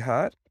really, really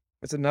hard.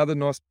 It's another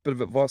nice bit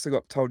of advice I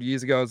got told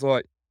years ago. Is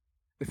like,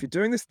 if you're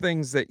doing these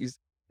things that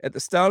at the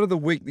start of the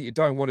week that you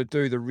don't want to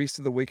do, the rest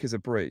of the week is a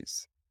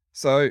breeze.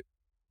 So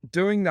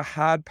doing the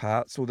hard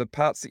parts, or the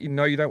parts that you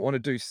don't want to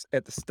do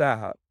at the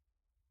start,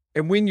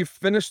 and when you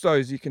finish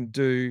those, you can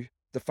do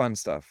the fun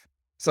stuff.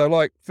 So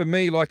like for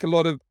me, like a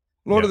lot of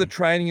the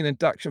training and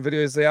induction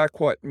videos, they are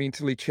quite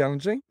mentally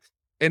challenging.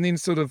 And then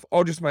sort of,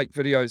 I'll just make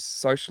videos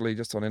socially,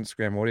 just on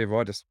Instagram or whatever.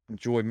 I just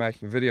enjoy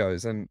making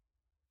videos. And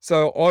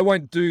so I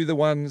won't do the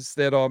ones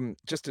that I'm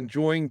just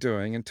enjoying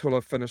doing until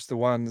I've finished the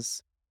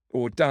ones,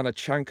 or done a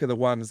chunk of the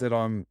ones that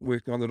I'm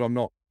working on that I'm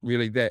not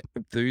really that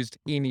enthused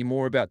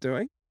anymore about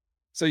doing.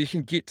 So you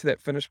can get to that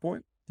finish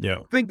point. Yeah.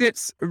 I think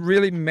that's a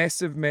really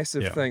massive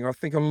thing. I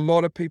think a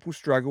lot of people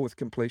struggle with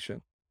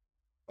completion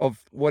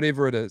of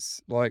whatever it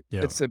is. Like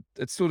it's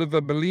sort of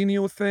a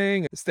millennial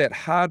thing. It's that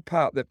hard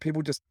part that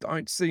people just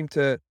don't seem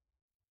to,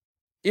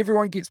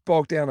 everyone gets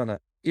bogged down in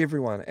it,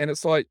 everyone. And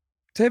it's like,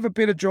 to have a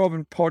better job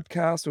in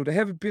podcasts or to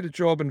have a better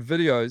job in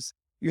videos,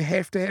 you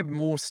have to have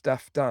more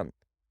stuff done.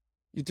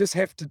 You just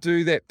have to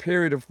do that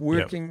period of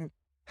working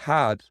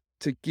hard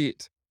to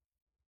get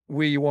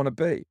where you want to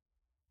be.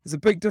 There's a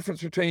big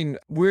difference between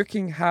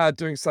working hard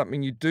doing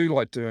something you do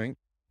like doing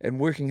and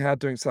working hard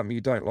doing something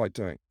you don't like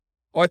doing.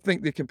 I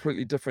think they're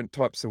completely different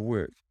types of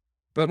work.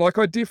 But like,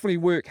 I definitely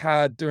work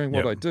hard doing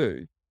what I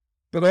do,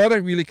 but I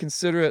don't really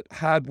consider it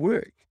hard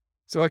work.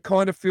 So I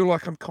kind of feel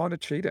like I'm kind of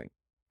cheating.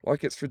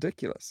 Like, it's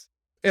ridiculous.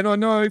 And I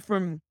know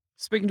from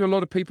speaking to a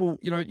lot of people,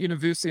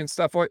 university and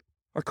stuff, I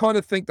kind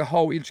of think the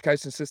whole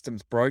education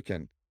system's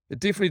broken. It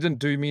definitely didn't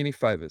do me any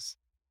favors.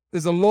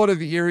 There's a lot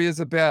of areas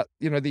about,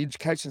 the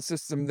education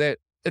system that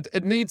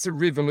it needs a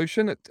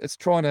revolution. It's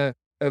trying to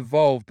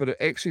evolve, but it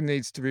actually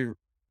needs to be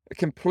a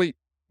complete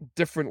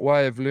different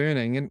way of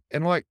learning.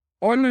 And like,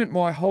 I learned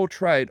my whole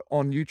trade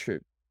on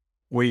YouTube.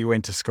 We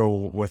went to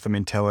school with the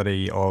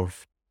mentality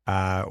of,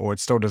 or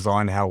it's still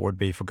designed how it would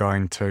be for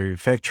going to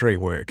factory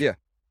work. Yeah.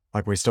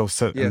 Like we still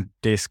sit in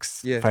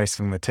desks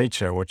facing the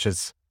teacher, which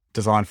is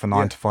designed for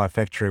 9 to 5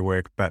 factory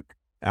work, but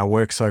our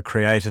work's so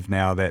creative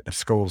now that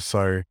school's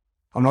so,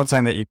 I'm not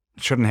saying that you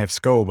shouldn't have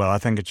school, but I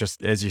think it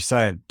just, as you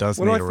say, it does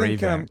need a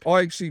revamp.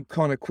 I actually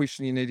kind of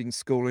question you needing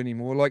school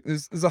anymore. Like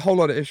there's a whole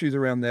lot of issues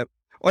around that.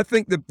 I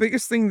think the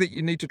biggest thing that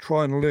you need to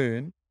try and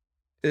learn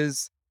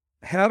is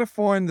how to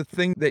find the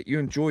thing that you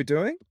enjoy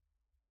doing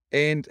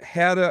and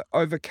how to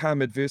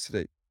overcome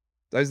adversity.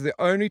 Those are the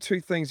only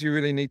two things you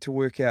really need to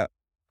work out.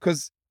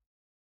 because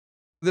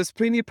there's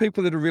plenty of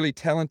people that are really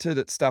talented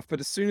at stuff, but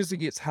as soon as it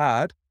gets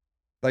hard,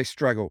 they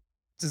struggle.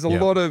 There's a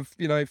Yeah. lot of,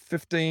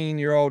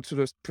 15-year-old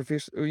sort of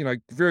professional,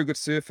 very good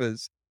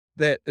surfers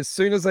that as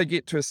soon as they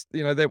get to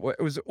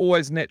it was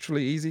always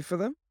naturally easy for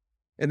them.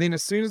 And then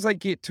as soon as they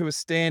get to a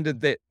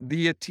standard that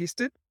they're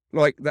tested,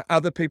 like the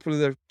other people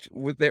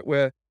that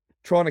were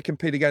trying to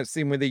compete against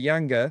them when they're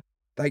younger,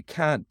 they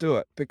can't do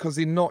it because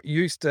they're not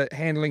used to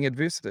handling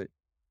adversity.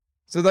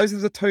 So those are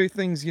the two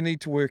things you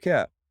need to work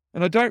out.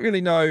 And I don't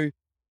really know,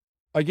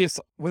 I guess,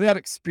 without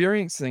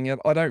experiencing it,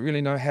 I don't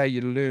really know how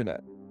you learn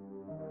it.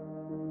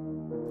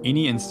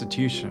 Any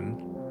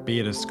institution, be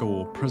it a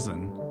school or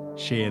prison,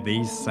 share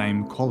these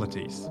same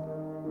qualities.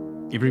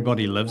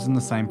 Everybody lives in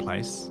the same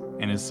place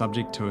and is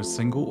subject to a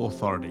single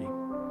authority.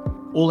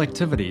 All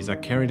activities are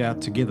carried out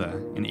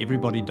together and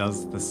everybody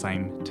does the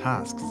same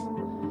tasks.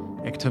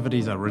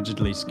 Activities are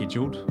rigidly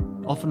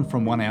scheduled, often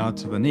from 1 hour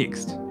to the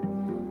next.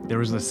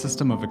 There is a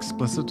system of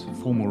explicit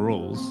formal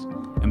rules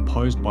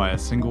imposed by a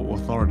single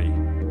authority.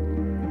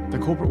 The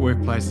corporate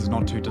workplace is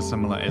not too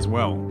dissimilar as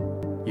well.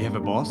 You have a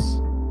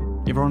boss,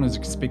 everyone is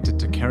expected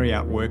to carry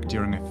out work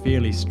during a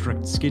fairly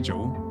strict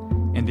schedule,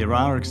 and there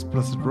are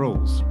explicit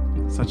rules,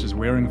 such as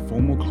wearing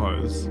formal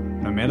clothes,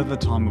 no matter the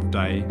time of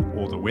day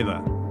or the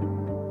weather.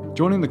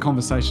 Joining the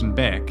conversation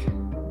back,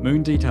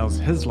 Moon details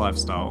his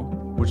lifestyle,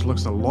 which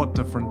looks a lot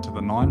different to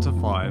the 9 to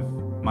 5,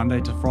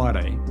 Monday to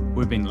Friday,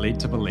 we've been led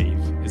to believe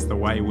is the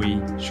way we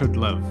should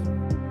live.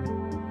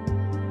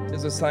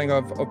 As I was saying,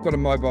 I've got a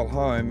mobile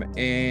home,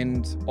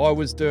 and I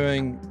was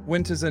doing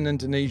winters in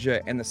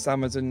Indonesia and the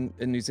summers in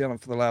New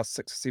Zealand for the last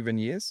 6 or 7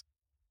 years,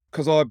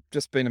 because I've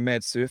just been a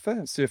mad surfer.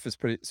 And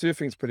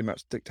surfing's pretty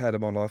much dictated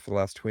my life for the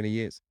last 20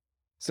 years.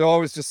 So I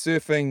was just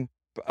surfing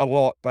a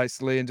lot,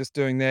 basically, and just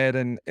doing that.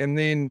 And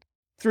then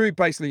through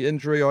basically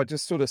injury, I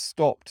just sort of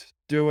stopped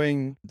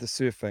doing the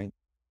surfing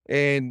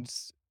and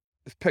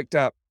picked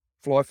up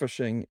fly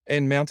fishing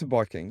and mountain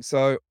biking.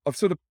 So I've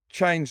sort of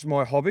changed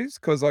my hobbies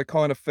because I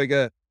kind of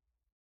figure,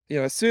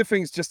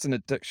 surfing's just an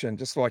addiction,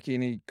 just like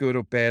any good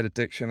or bad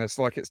addiction. It's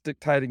like it's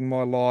dictating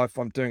my life.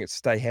 I'm doing it to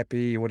stay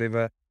happy or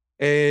whatever.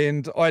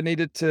 And I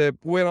needed to,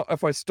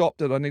 if I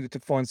stopped it, I needed to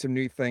find some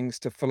new things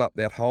to fill up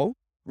that hole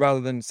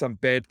rather than some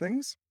bad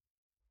things,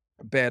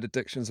 bad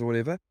addictions or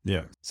whatever.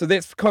 Yeah. So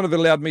that's kind of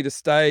allowed me to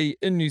stay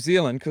in New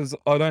Zealand because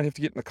I don't have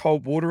to get in the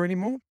cold water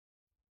anymore.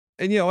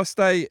 And I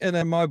stay in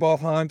a mobile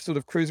home, sort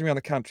of cruising around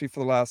the country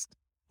for the last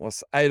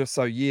 8 or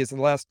so years. And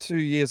the last 2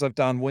 years, I've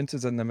done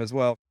winters in them as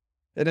well.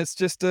 And it's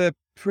just a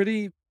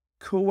pretty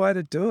cool way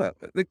to do it.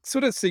 The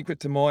sort of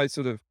secret to my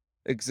sort of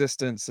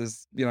existence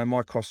is,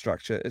 my cost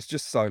structure is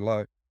just so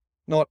low.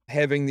 Not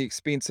having the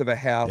expense of a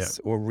house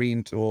or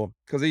rent, or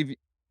because you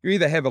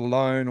either have a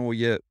loan or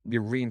you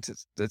rent.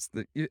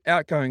 Your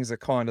outgoings are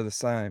kind of the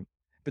same.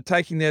 But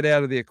taking that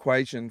out of the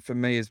equation for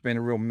me has been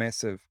a real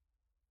massive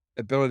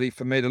ability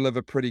for me to live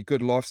a pretty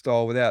good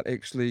lifestyle without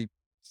actually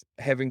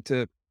having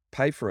to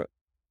pay for it.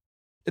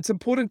 It's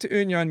important to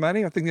earn your own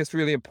money. I think that's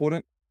really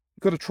important.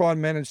 You've got to try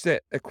and manage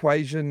that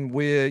equation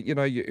where,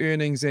 your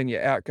earnings and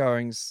your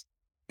outgoings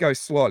go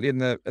slightly in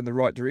the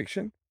right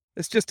direction.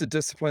 It's just a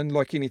discipline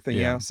like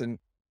anything else. And,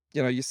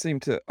 you seem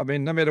to,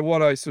 no matter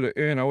what I sort of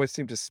earn, I always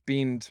seem to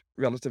spend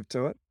relative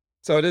to it.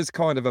 So it is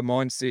kind of a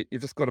mindset.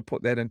 You've just got to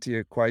put that into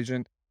your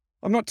equation.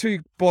 I'm not too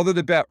bothered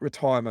about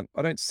retirement.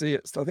 I don't see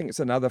it. I think it's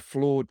another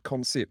flawed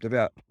concept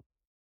about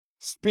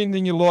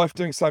spending your life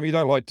doing something you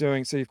don't like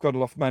doing, so you've got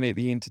enough money at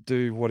the end to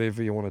do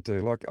whatever you want to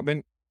do.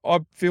 I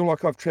feel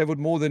like I've traveled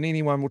more than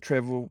anyone will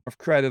travel. I've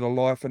created a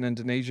life in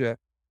Indonesia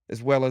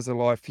as well as a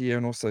life here,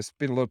 and also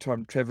spent a lot of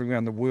time traveling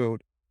around the world.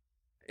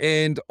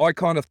 And I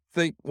kind of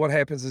think what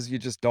happens is you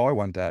just die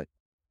one day.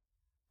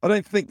 I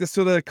don't think the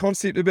sort of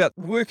concept about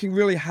working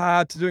really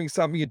hard to doing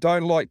something you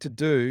don't like to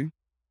do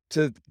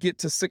to get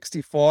to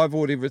 65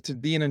 or whatever to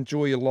then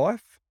enjoy your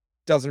life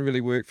doesn't really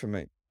work for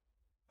me.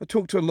 I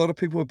talk to a lot of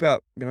people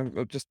about,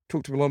 I've just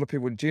talked to a lot of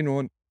people in general,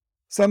 and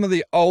some of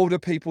the older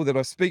people that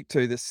I speak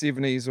to, the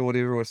 70s or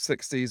whatever, or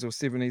 60s or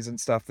 70s and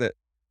stuff, that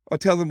I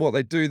tell them what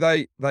they do,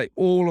 they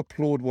all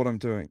applaud what I'm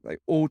doing. They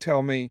all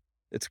tell me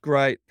it's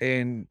great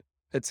and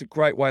it's a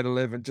great way to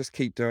live and just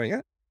keep doing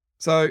it.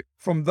 So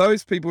from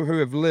those people who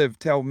have lived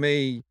tell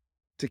me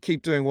to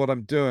keep doing what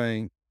I'm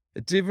doing,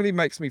 it definitely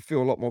makes me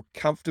feel a lot more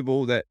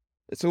comfortable that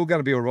it's all going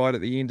to be all right at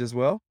the end as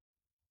well.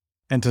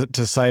 And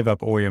to save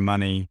up all your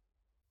money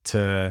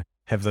to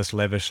have this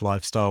lavish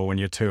lifestyle when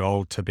you're too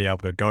old to be able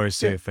to go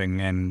surfing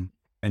and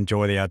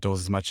enjoy the outdoors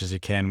as much as you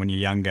can when you're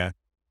younger.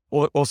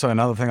 Also,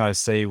 another thing I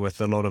see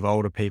with a lot of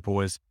older people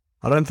is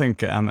I don't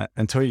think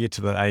until you get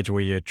to the age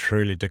where you're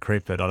truly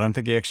decrepit, I don't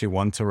think you actually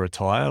want to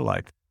retire.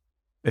 Like,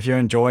 if you're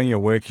enjoying your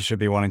work, you should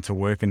be wanting to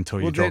work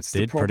until you drop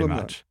dead, pretty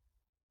much.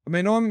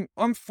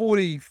 I'm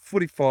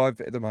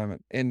 45 at the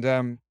moment,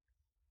 and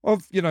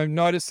I've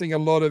noticing a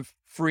lot of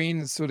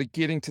friends sort of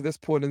getting to this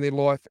point in their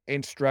life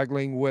and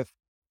struggling with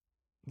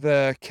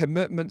the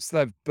commitments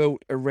they've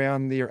built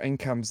around their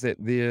incomes that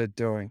they're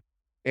doing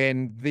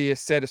and their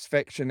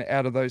satisfaction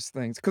out of those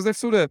things, because they've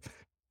sort of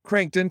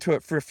cranked into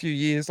it for a few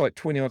years, like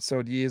 20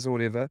 odd years or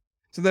whatever.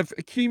 So they've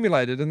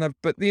accumulated,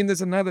 but then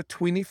there's another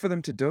 20 for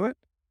them to do it.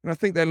 And I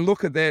think they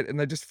look at that and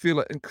they just feel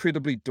it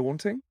incredibly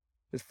daunting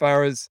as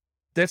far as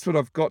that's what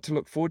I've got to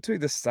look forward to,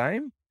 the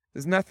same.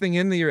 There's nothing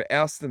in there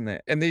else than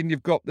that. And then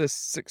you've got this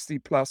 60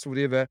 plus or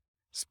whatever,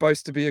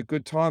 supposed to be a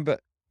good time.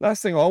 But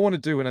last thing I want to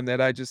do when I'm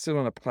that age is sit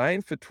on a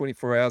plane for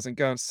 24 hours and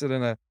go and sit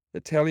in a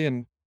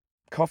Italian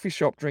coffee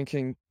shop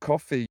drinking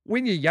coffee.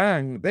 When you're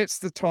young, that's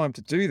the time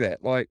to do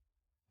that. Like,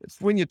 it's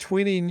when you're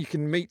 20 and you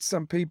can meet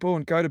some people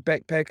and go to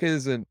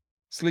backpackers and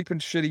sleep in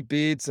shitty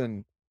beds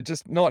and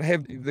just not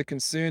have the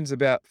concerns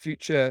about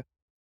future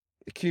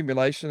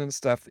accumulation and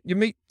stuff. You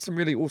meet some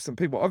really awesome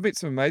people. I've met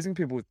some amazing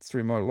people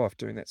through my life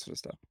doing that sort of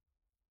stuff.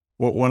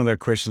 Well, one of the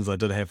questions I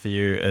did have for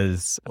you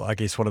is, I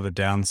guess, what are the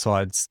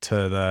downsides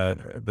to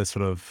the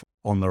sort of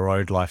on the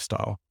road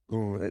lifestyle?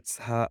 Oh, that's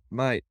hard,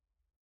 mate.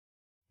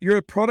 You're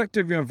a product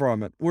of your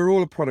environment. We're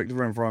all a product of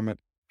our environment.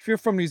 If you're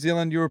from New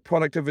Zealand, you're a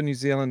product of a New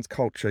Zealand's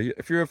culture.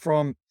 If you're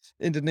from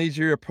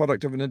Indonesia, you're a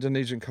product of an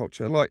Indonesian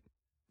culture. Like,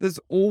 there's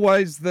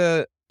always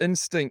the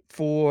instinct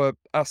for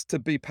us to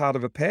be part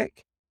of a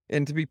pack.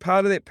 And to be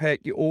part of that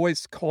pack, you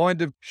always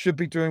kind of should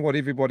be doing what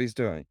everybody's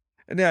doing.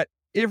 And now,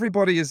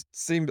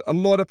 a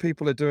lot of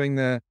people are doing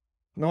the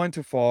 9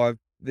 to 5.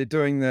 They're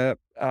doing the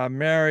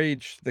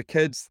marriage, the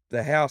kids,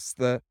 the house,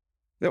 they're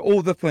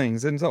all the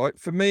things. And so, like,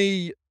 for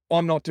me,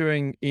 I'm not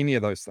doing any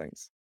of those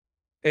things.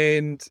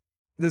 And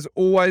there's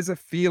always a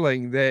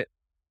feeling that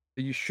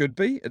you should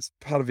be. It's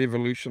part of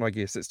evolution, I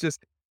guess. It's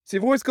just, so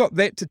you've always got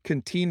that to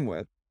contend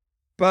with.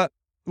 But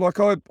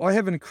like, I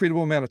have an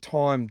incredible amount of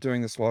time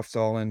doing this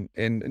lifestyle and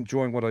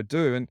enjoying what I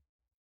do. And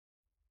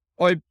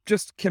I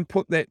just can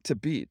put that to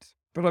bed.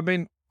 But I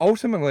mean,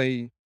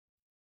 ultimately,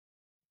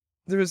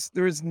 there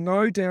is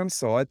no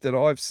downside that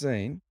I've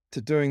seen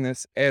to doing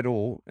this at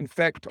all. In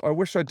fact, I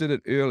wish I did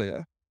it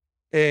earlier.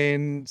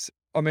 And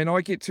I mean,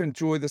 I get to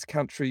enjoy this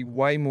country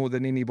way more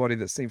than anybody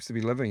that seems to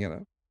be living in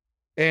it.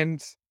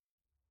 And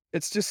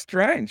it's just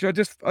strange.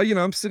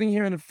 I'm sitting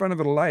here in front of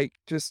a lake,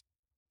 just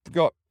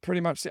got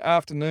pretty much the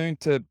afternoon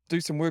to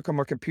do some work on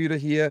my computer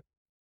here.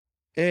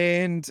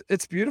 And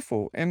it's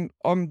beautiful. And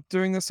I'm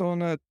doing this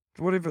on a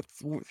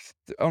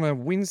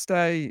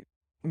Wednesday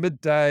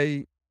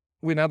midday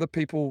when other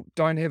people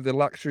don't have the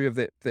luxury of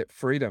that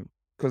freedom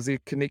because they're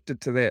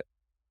connected to that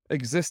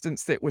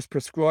existence that was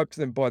prescribed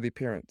to them by their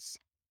parents.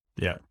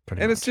 Yeah,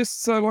 pretty And much. it's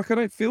just so, like, I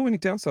don't feel any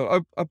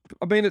downside. I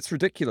mean, it's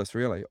ridiculous,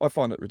 really. I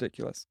find it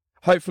ridiculous.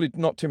 Hopefully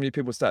not too many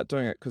people start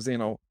doing it because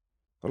then I'll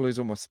lose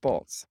all my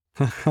spots.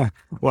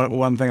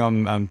 One thing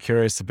I'm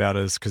curious about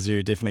is, because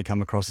you definitely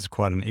come across as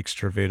quite an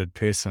extroverted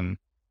person,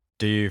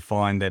 do you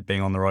find that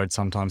being on the road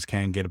sometimes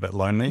can get a bit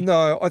lonely?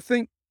 No, I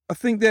think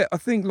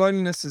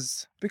loneliness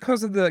is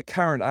because of the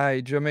current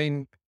age. I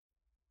mean,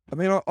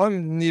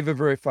 I'm never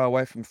very far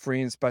away from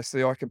friends.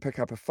 Basically, I can pick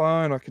up a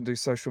phone, I can do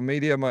social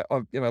media.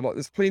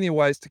 There's plenty of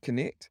ways to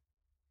connect.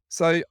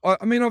 So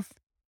I'm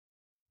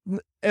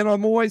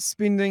always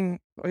spending.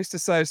 I used to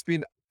say I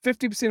spend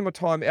 50% of my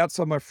time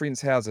outside my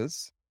friends'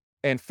 houses,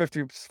 and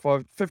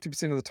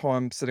 50% of the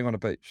time sitting on a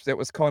beach. That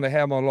was kind of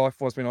how my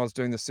life was when I was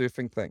doing the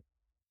surfing thing.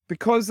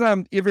 Because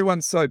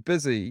everyone's so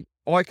busy,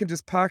 I can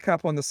just park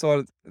up on the side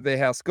of their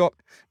house.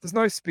 There's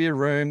no spare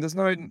room. There's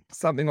no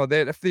something like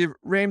that. If they're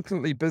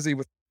rampantly busy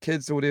with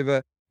kids or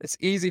whatever, it's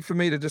easy for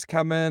me to just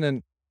come in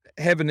and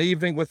have an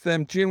evening with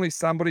them. Generally,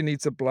 somebody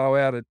needs a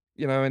blowout, and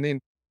then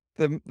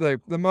the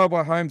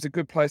mobile home's a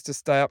good place to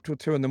stay up till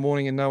 2 a.m.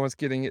 and no one's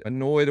getting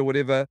annoyed or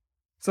whatever.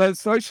 So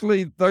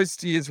socially,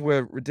 those years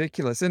were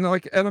ridiculous, and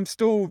I'm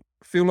still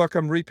feel like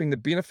I'm reaping the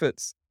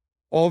benefits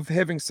of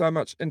having so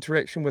much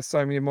interaction with so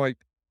many of my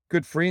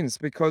good friends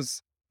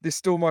because they're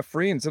still my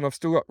friends, and I've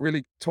still got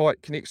really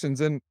tight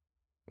connections. And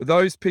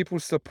those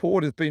people's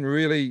support has been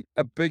really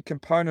a big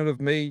component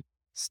of me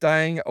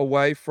staying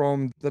away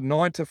from the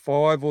 9 to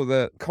 5 or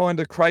the kind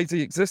of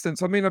crazy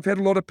existence. I mean, I've had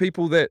a lot of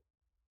people that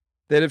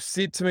have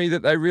said to me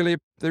that they really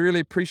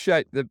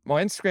appreciate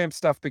my Instagram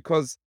stuff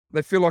because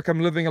they feel like I'm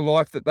living a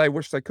life that they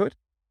wish they could.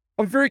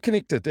 I'm very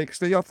connected,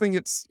 actually. I think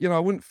it's, I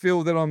wouldn't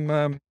feel that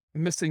I'm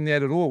missing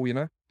that at all,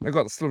 I've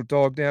got this little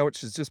dog now,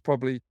 which is just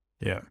probably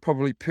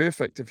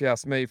perfect, if you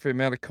ask me, for the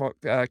amount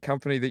of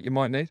company that you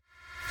might need.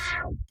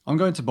 I'm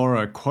going to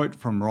borrow a quote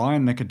from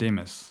Ryan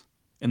Nicodemus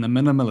in the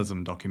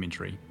Minimalism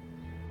documentary.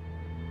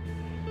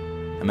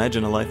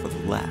 Imagine a life with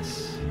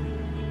less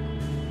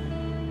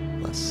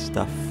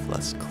stuff,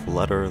 less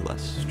clutter,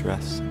 less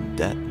stress, and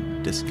debt,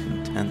 and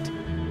discontent.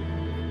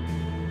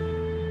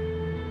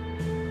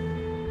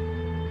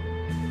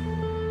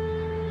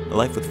 A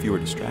life with fewer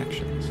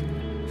distractions.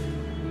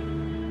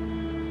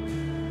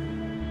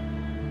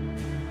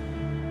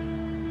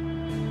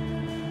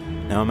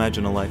 Now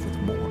imagine a life with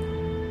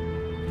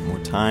more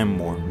time,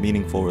 more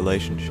meaningful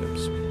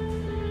relationships,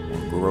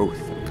 more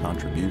growth and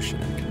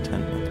contribution and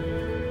contentment.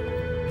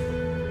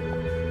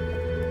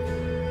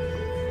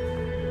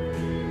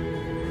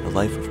 A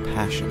life of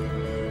passion,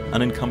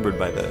 unencumbered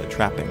by the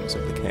trappings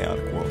of the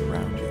chaotic world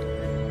around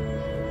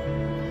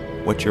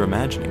you. What you're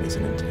imagining is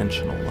an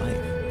intentional life.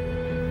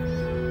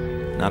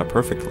 Not a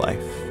perfect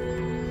life,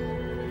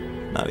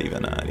 not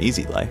even an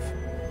easy life,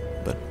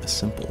 but a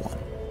simple one.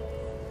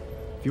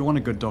 If you want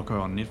a good doco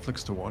on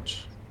Netflix to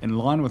watch, in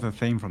line with the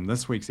theme from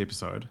this week's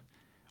episode,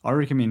 I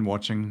recommend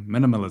watching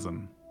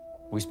Minimalism.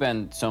 We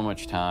spend so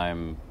much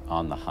time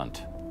on the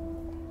hunt,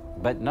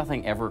 but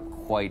nothing ever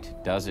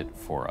quite does it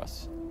for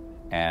us.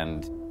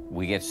 And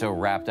we get so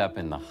wrapped up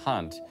in the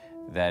hunt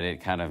that it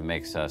kind of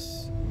makes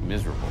us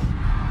miserable.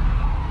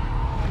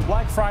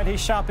 Black Friday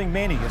shopping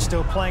mania is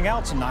still playing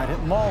out tonight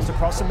at malls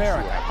across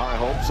America. High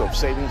hopes of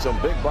saving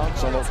some big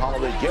bucks on those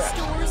holiday gifts.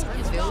 Stores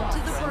filled to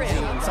the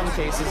brim. In some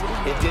cases,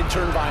 it did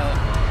turn violent.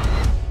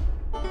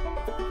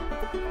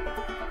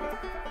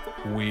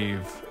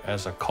 We've,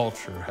 as a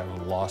culture,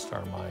 have lost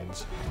our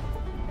minds.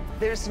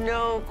 There's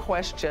no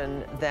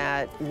question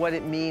that what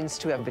it means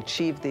to have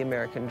achieved the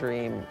American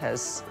dream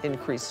has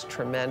increased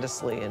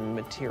tremendously in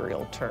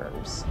material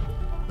terms.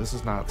 This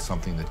is not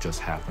something that just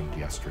happened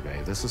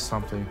yesterday. This is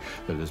something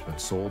that has been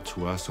sold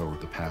to us over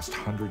the past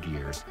 100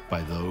 years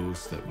by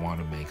those that want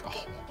to make a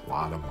whole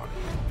lot of money.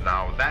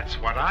 Now that's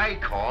what I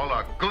call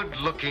a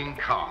good-looking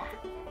car.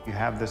 You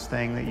have this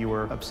thing that you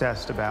were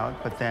obsessed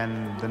about, but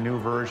then the new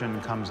version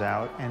comes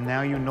out, and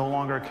now you no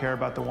longer care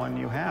about the one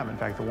you have. In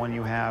fact, the one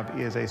you have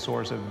is a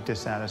source of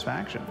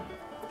dissatisfaction.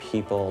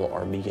 People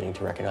are beginning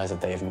to recognize that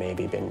they've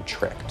maybe been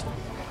tricked.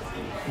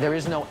 There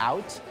is no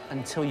out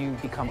until you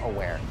become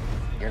aware.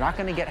 You're not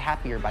going to get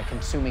happier by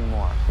consuming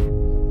more.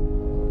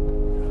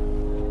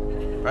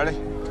 Ready?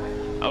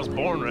 I was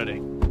born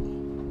ready.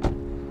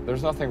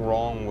 There's nothing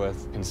wrong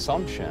with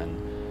consumption.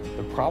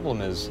 The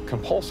problem is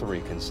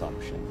compulsory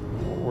consumption.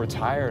 We're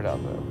tired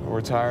of it.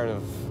 We're tired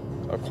of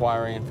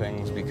acquiring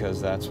things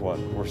because that's what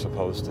we're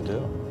supposed to do.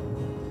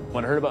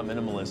 When I heard about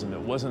minimalism,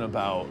 it wasn't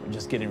about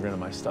just getting rid of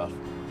my stuff.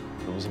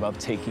 It was about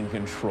taking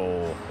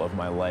control of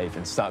my life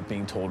and stop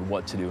being told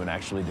what to do and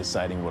actually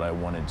deciding what I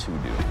wanted to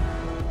do.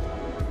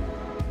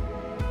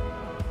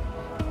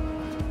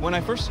 When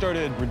I first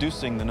started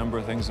reducing the number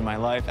of things in my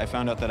life, I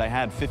found out that I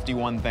had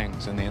 51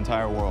 things in the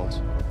entire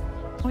world.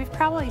 We've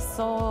probably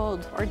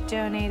sold or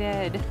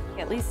donated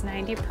at least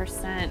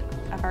 90%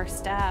 of our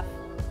stuff.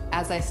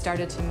 As I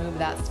started to move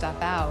that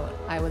stuff out,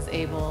 I was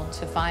able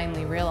to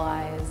finally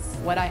realize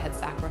what I had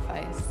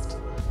sacrificed.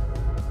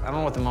 I don't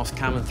know what the most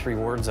common 3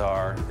 words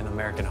are in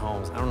American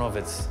homes. I don't know if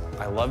it's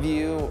I love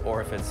you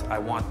or if it's I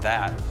want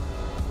that.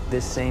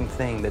 This same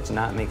thing that's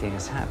not making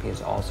us happy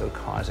is also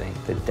causing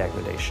the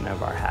degradation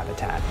of our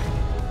habitat.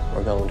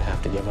 We're going to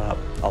have to give up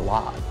a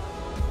lot.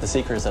 The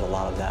secret is that a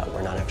lot of that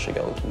we're not actually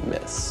going to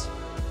miss.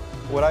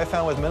 What I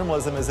found with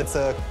minimalism is it's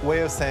a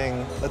way of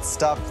saying, let's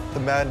stop the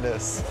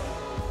madness.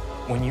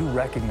 When you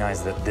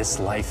recognize that this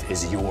life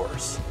is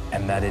yours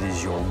and that it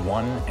is your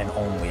one and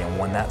only, and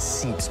when that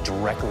seeps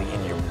directly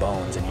in your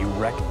bones and you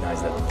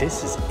recognize that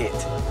this is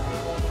it,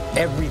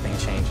 everything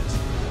changes.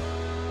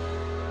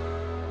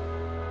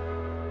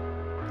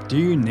 Do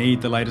you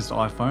need the latest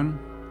iPhone?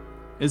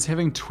 Is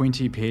having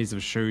 20 pairs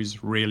of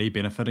shoes really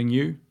benefiting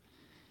you?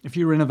 If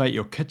you renovate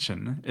your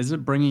kitchen, is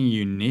it bringing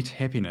you net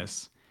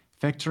happiness,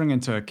 factoring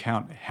into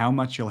account how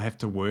much you'll have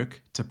to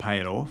work to pay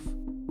it off?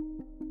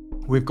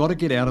 We've got to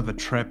get out of the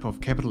trap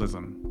of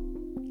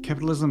capitalism.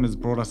 Capitalism has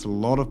brought us a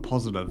lot of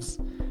positives,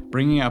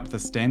 bringing up the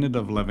standard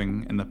of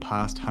living in the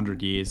past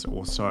 100 years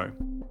or so.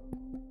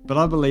 But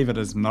I believe it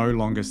is no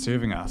longer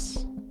serving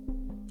us.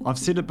 I've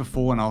said it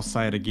before and I'll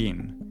say it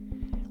again.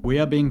 We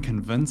are being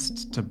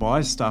convinced to buy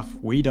stuff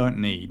we don't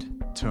need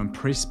to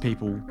impress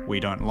people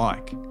we don't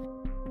like.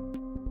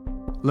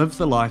 Live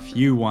the life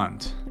you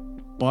want.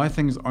 Buy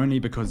things only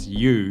because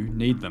you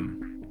need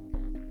them.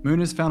 Moon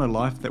has found a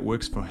life that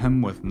works for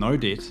him with no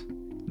debt,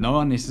 no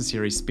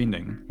unnecessary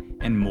spending,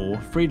 and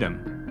more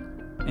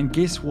freedom. And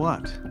guess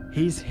what?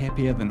 He's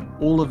happier than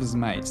all of his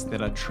mates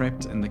that are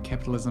trapped in the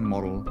capitalism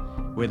model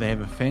where they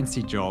have a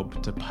fancy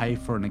job to pay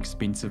for an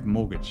expensive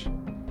mortgage.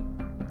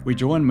 We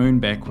join Moon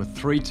back with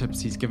 3 tips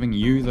he's giving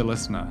you, the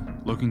listener,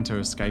 looking to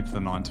escape the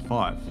 9 to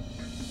 5.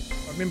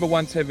 I remember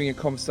once having a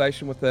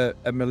conversation with a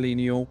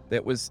millennial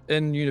that was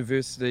in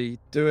university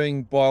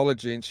doing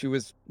biology, and she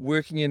was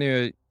working in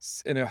her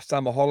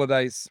summer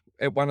holidays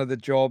at one of the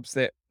jobs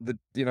that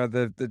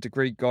the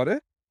degree got her,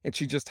 and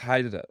she just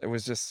hated it. It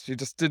was just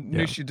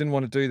knew she didn't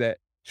want to do that.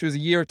 She was a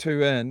year or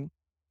 2 in,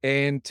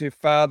 and her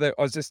father,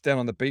 I was just down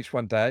on the beach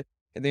one day,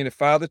 and then her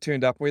father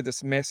turned up. We had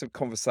this massive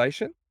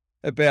conversation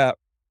about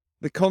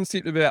the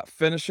concept about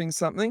finishing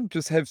something.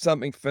 Just have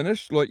something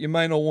finished. Like, you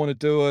may not want to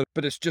do it,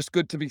 but it's just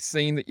good to be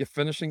seen that you're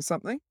finishing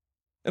something.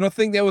 And I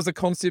think that was a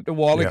concept a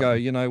while ago,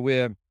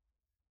 where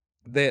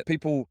that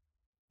people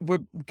were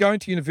going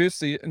to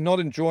university and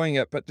not enjoying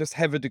it, but just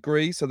have a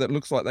degree so that it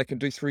looks like they can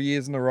do 3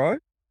 years in a row.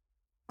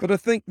 But I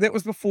think that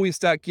was before you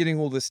start getting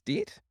all this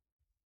debt.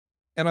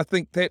 And I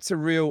think that's a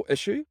real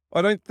issue.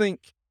 I don't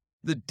think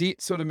the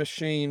debt sort of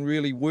machine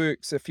really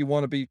works if you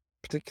want to be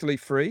particularly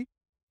free.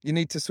 You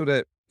need to sort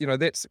of,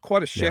 that's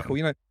quite a shackle.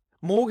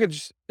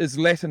 Mortgage is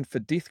Latin for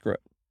death grip.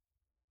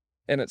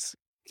 And it's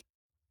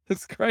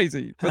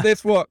crazy. But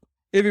that's what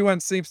everyone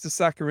seems to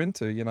sucker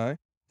into,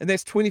 and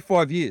that's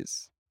 25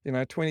 years,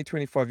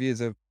 25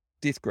 years of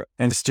death grip.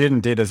 And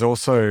student debt is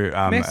also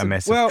a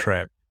massive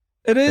trap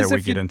it is that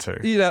we get into.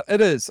 Yeah,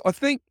 it is. I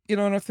think, and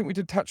I think we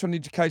did touch on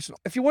education.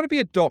 If you want to be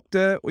a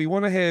doctor or you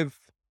want to have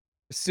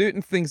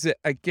certain things that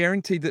are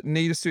guaranteed that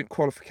need a certain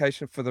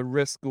qualification for the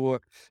risk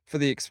or for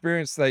the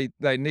experience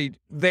they need,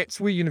 that's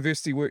where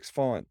university works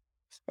fine.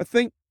 I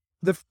think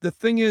the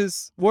thing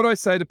is, what I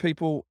say to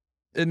people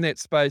in that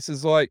space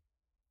is like,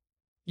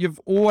 you've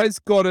always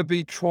got to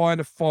be trying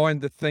to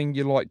find the thing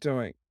you like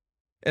doing.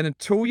 And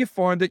until you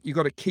find it, you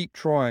got to keep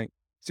trying.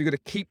 So you got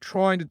to keep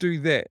trying to do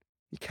that.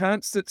 You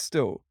can't sit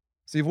still.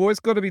 So you've always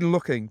got to be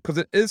looking, because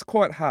it is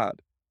quite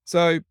hard.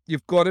 So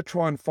you've got to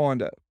try and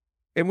find it.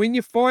 And when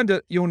you find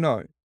it, you'll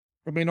know.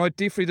 I mean, I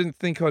definitely didn't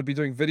think I'd be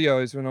doing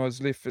videos when I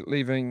was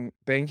leaving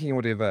banking or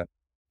whatever.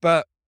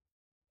 But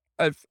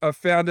I've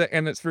found it,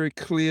 and it's very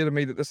clear to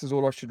me that this is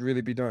all I should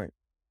really be doing.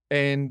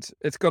 And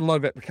it's got a lot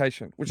of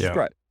application, which is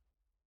great.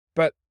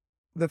 But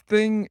the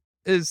thing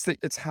is that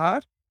it's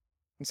hard.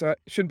 And so I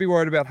shouldn't be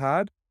worried about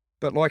hard.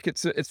 But like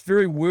it's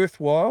very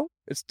worthwhile.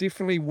 It's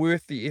definitely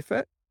worth the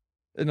effort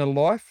in a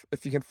life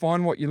if you can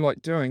find what you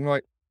like doing.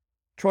 Like,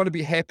 trying to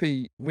be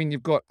happy when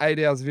you've got 8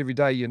 hours of every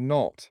day you're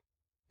not.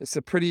 It's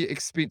a pretty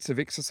expensive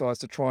exercise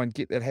to try and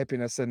get that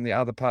happiness in the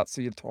other parts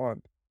of your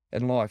time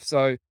in life.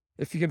 So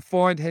if you can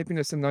find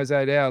happiness in those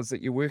 8 hours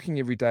that you're working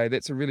every day,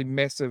 that's a really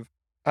massive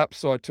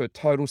upside to a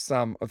total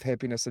sum of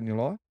happiness in your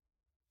life.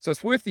 So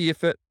it's worth the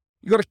effort.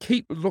 You got to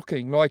keep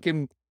looking, but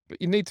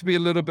you need to be a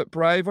little bit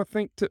brave, I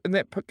think, in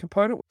that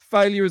component.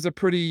 Failure is a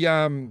pretty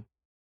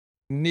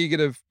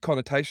negative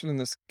connotation in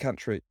this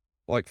country.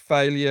 Like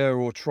failure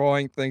or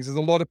trying things. There's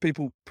a lot of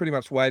people pretty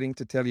much waiting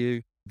to tell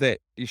you that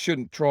you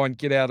shouldn't try and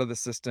get out of the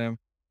system.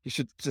 You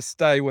should just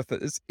stay with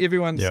it.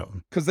 Everyone's,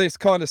 because they're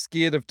kind of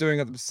scared of doing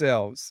it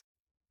themselves.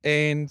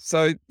 And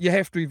so you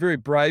have to be very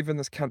brave in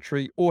this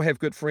country, or have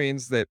good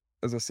friends that,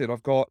 as I said,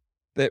 I've got,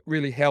 that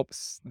really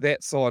helps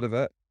that side of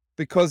it,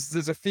 because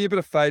there's a fair bit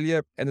of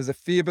failure and there's a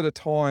fair bit of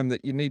time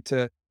that you need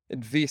to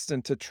invest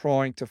into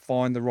trying to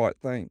find the right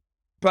thing.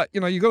 But,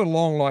 you've got a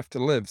long life to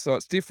live. So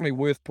it's definitely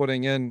worth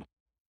putting in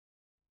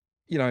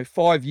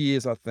 5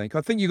 years, I think.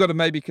 I think you've got to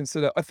maybe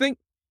consider, I think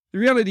the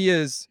reality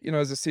is,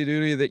 as I said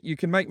earlier, that you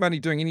can make money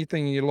doing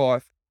anything in your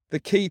life. The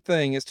key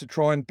thing is to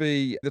try and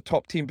be the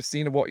top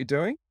 10% of what you're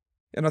doing.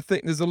 And I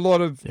think there's a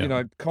lot of,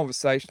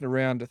 conversation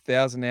around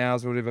 1,000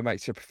 hours or whatever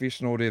makes you a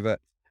professional or whatever.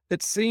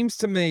 It seems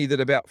to me that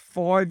about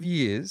 5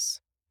 years,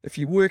 if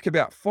you work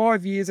about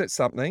 5 years at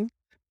something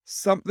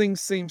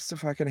seems to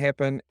fucking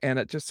happen and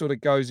it just sort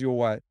of goes your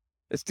way.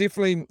 It's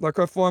definitely, like,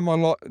 I find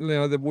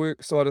the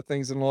work side of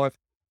things in life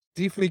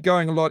definitely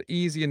going a lot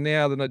easier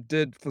now than it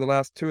did for the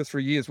last 2 or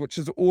 3 years, which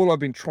is all I've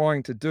been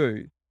trying to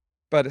do.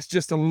 But it's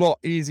just a lot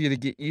easier to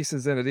get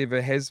yeses than it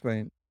ever has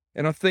been.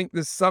 And I think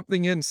there's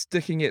something in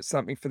sticking at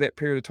something for that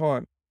period of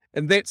time.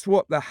 And that's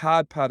what the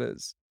hard part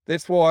is.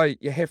 That's why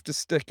you have to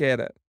stick at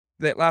it.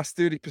 That last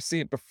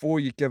 30% before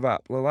you give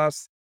up, the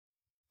last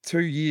 2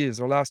 years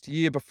or last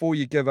year before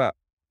you give up.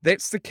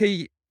 That's the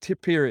key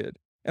period.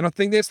 And I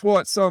think that's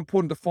why it's so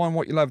important to find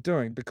what you love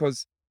doing,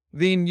 because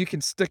then you can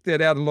stick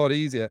that out a lot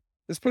easier.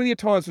 There's plenty of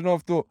times when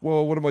I've thought,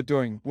 well, what am I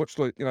doing?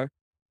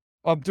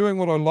 I'm doing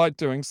what I like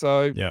doing.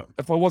 So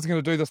if I wasn't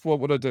going to do this, what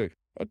would I do?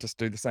 I'd just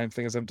do the same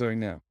thing as I'm doing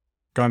now.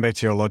 Going back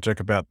to your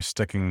logic about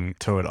sticking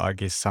to it, I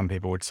guess some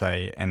people would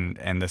say, and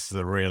this is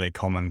a really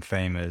common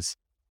theme, is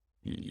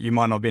you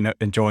might not be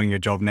enjoying your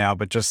job now,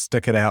 but just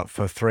stick it out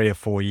for 3 or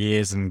 4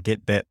 years and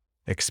get that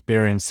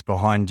experience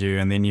behind you,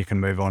 and then you can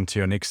move on to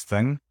your next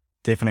thing.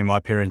 Definitely my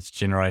parents'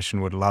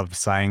 generation would love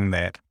saying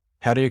that.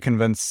 How do you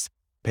convince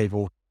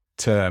people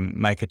to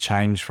make a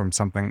change from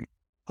something?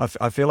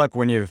 I feel like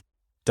when you've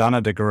done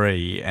a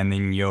degree and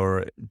then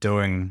you're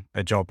doing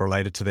a job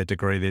related to that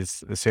degree,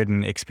 there's a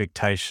certain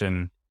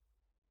expectation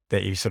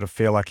that you sort of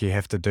feel like you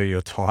have to do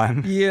your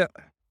time. Yeah.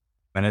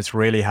 And it's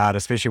really hard,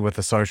 especially with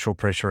the social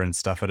pressure and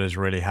stuff. It is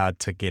really hard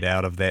to get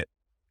out of that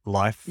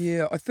life.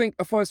 Yeah, I think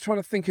if I was trying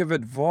to think of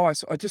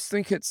advice, I just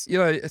think it's,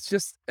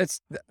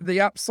 it's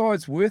the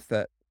upside's worth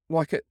it.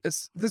 Like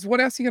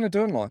what else are you going to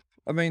do in life?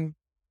 I mean,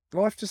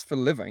 life's just for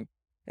living.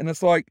 And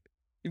it's like,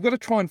 you've got to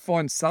try and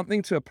find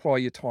something to apply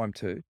your time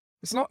to.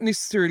 It's not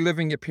necessarily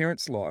living your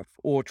parents' life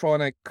or trying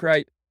to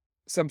create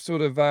some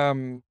sort of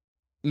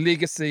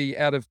legacy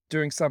out of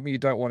doing something you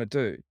don't want to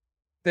do.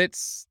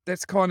 That's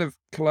kind of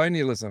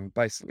colonialism,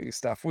 basically,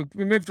 stuff.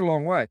 We moved a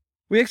long way.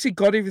 We actually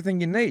got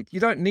everything you need. You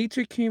don't need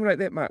to accumulate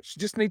that much. You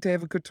just need to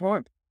have a good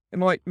time.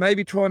 And like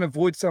maybe try and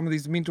avoid some of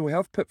these mental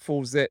health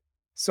pitfalls that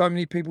so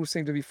many people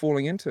seem to be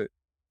falling into.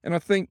 And I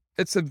think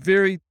it's a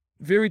very,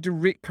 very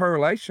direct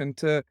correlation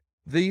to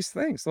these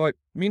things like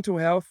mental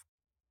health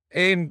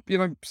and,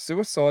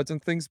 suicides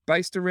and things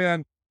based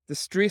around the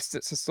stress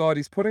that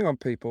society's putting on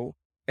people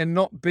and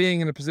not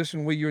being in a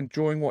position where you're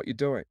enjoying what you're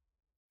doing.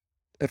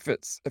 If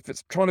it's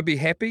trying to be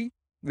happy,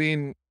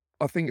 then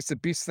I think it's the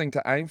best thing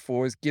to aim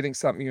for is getting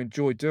something you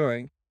enjoy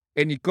doing.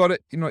 And you got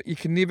it, you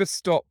can never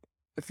stop.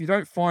 If you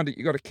don't find it,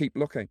 you got to keep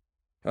looking.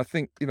 I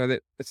think,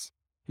 that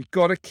you've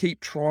got to keep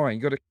trying.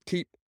 You got to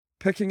keep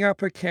picking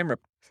up a camera,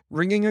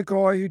 ringing a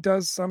guy who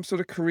does some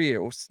sort of career,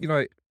 or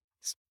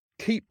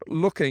keep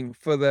looking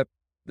for the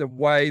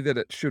way that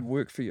it should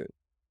work for you,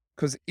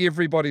 because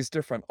everybody's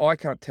different. I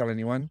can't tell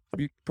anyone.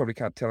 You probably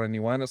can't tell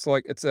anyone. It's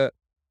like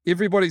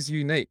everybody's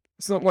unique.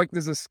 It's not like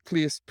there's a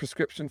clear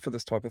prescription for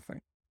this type of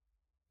thing,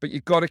 but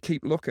you've got to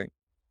keep looking,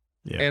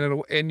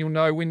 and you'll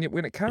know when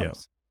it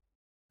comes.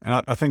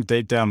 And I think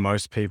deep down,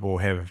 most people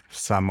have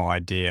some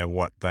idea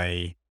what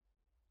they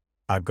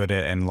are good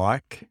at and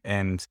like.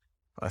 And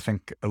I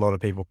think a lot of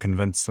people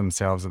convince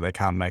themselves that they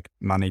can't make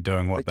money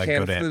doing what they're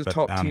good at. The But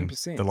top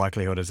 10%. the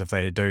likelihood is if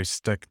they do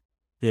stick,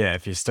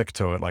 if you stick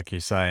to it, like you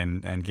say,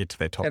 and get to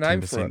that top And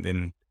aim for 10%, it.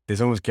 then there's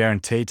almost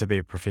guaranteed to be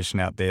a profession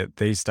out there.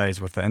 These days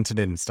with the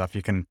internet and stuff,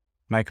 you can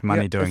make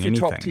money doing if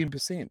anything. you're top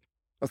 10%.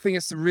 I think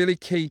it's a really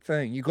key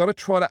thing. You got to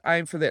try to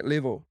aim for that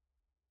level.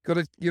 You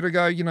got to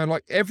go,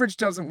 like average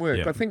doesn't work.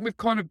 Yeah. I think we've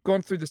kind of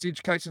gone through this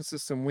education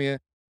system where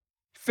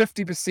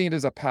 50%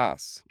 is a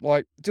pass.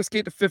 Like, just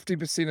get to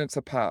 50%, it's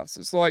a pass.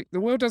 It's like the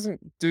world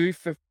doesn't do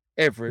for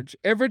average.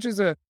 Average is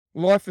a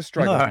life of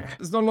struggle. No.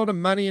 There's not a lot of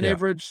money in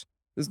average.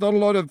 There's not a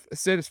lot of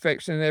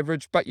satisfaction in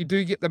average, but you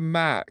do get the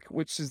mark,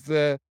 which is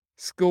the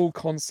school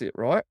concept,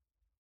 right?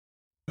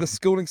 The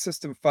schooling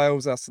system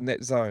fails us in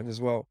that zone as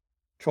well.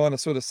 Trying to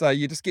sort of say,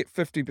 you just get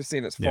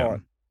 50%, it's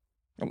fine.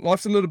 And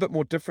life's a little bit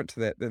more different to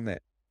that than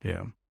that.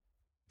 Yeah.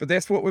 But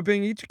that's what we're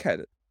being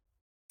educated.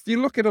 If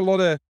you look at a lot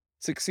of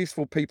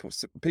successful people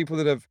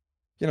that have,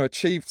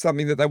 achieved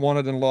something that they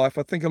wanted in life,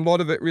 I think a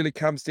lot of it really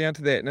comes down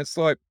to that. And it's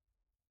like,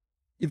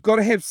 you've got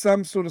to have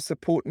some sort of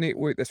support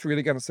network that's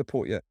really going to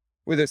support you,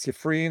 whether it's your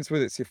friends,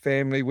 whether it's your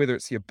family, whether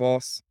it's your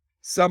boss.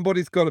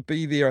 Somebody's got to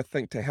be there, I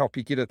think, to help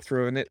you get it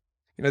through. And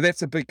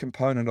that's a big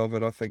component of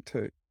it, I think,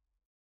 too.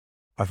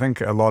 I think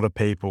a lot of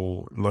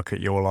people look at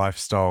your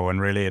lifestyle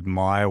and really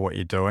admire what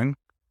you're doing,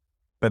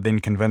 but then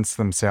convince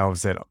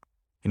themselves that,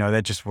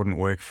 that just wouldn't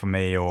work for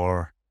me,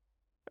 or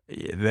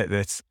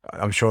that's,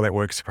 I'm sure that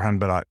works for him,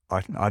 but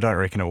I don't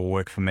reckon it will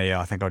work for me.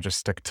 I think I'll just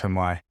stick to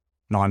my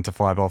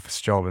 9-to-5 office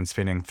job and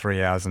spending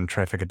 3 hours in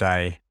traffic a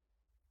day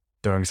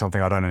doing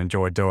something I don't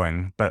enjoy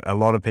doing. But a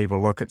lot of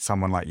people look at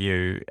someone like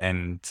you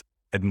and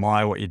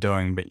admire what you're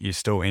doing, but you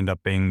still end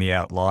up being the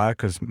outlier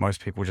because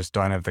most people just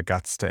don't have the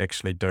guts to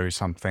actually do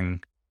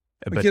something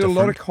a bit different. I get a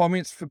lot of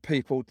comments for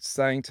people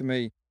saying to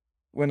me,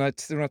 when I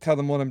tell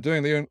them what I'm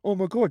doing, they're going, "Oh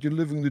my God, you're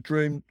living the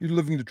dream. You're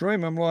living the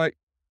dream." I'm like,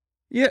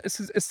 yeah,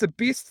 it's the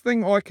best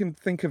thing I can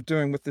think of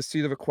doing with the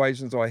set of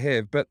equations I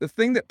have. But the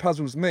thing that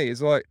puzzles me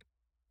is like,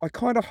 I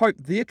kind of hope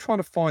they're trying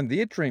to find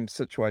their dream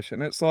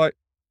situation. It's like,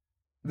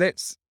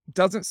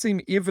 doesn't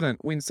seem evident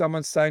when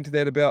someone's saying to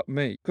that about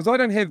me, because I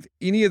don't have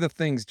any of the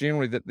things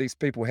generally that these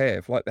people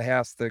have, like the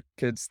house, the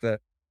kids, the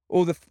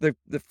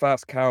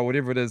fast car, or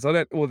whatever it is. Or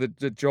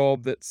the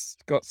job that's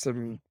got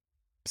some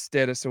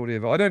status or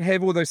whatever. I don't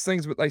have all those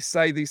things, but they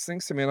say these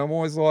things to me, and I'm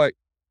always like,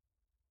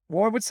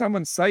 why would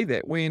someone say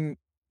that when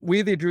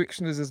where their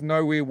direction is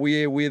nowhere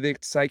where their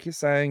sake is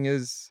saying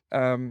is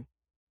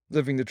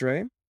living the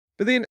dream?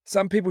 But then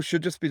some people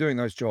should just be doing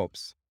those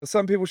jobs.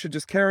 Some people should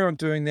just carry on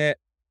doing that.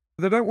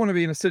 They don't want to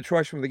be in a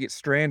situation where they get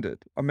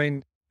stranded. I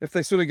mean, if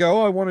they sort of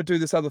go, "Oh, I want to do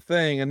this other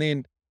thing," and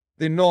then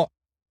they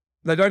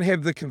don't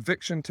have the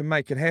conviction to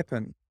make it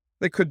happen,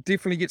 they could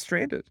definitely get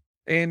stranded.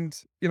 And,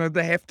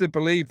 they have to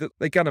believe that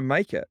they're going to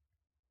make it.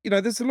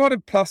 There's a lot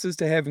of pluses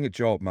to having a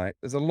job, mate.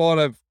 There's a lot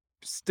of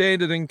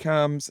standard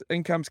incomes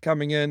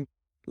coming in,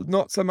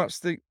 not so much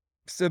the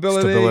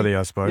stability. Stability,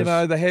 I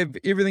suppose. They have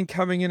everything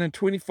coming in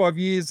 25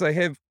 years. They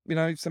have,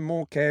 some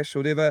more cash or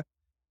whatever.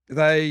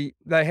 They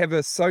have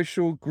a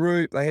social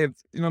group. They have,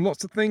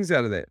 lots of things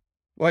out of that.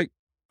 Like,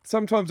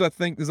 sometimes I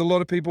think there's a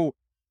lot of people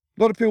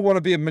want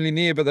to be a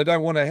millionaire, but they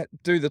don't want to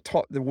do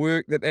the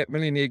work that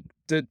millionaire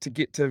did to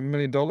get to $1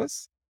 million.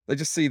 They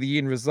just see the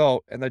end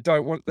result, and they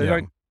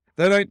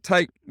don't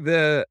take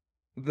the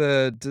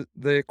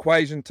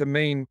equation to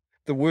mean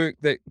the work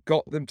that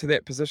got them to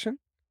that position,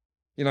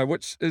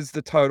 which is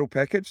the total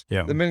package.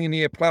 Yeah. The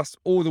millionaire plus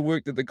all the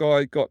work that the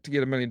guy got to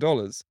get $1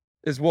 million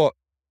is what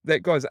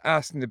that guy's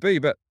asking to be.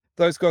 But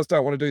those guys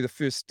don't want to do the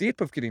first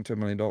step of getting to $1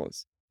 million.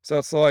 So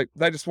it's like,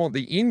 they just want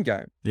the end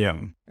game. Yeah.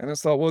 And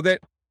it's like, well,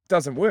 that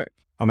doesn't work.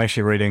 I'm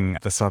actually reading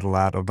The Subtle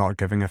Art of Not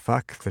Giving a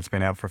Fuck that's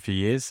been out for a few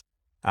years.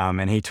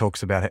 And he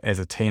talks about, as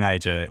a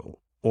teenager,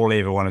 all he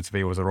ever wanted to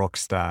be was a rock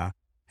star.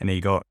 And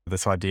he got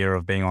this idea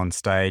of being on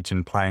stage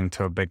and playing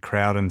to a big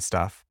crowd and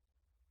stuff.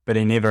 But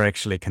he never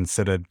actually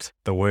considered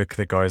the work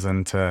that goes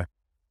into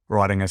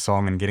writing a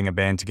song and getting a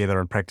band together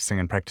and practicing.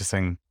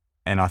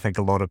 And I think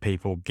a lot of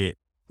people get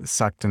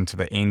sucked into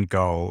the end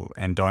goal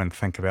and don't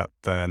think about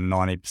the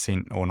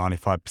 90% or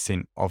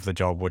 95% of the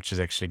job, which is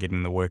actually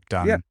getting the work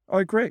done. Yeah,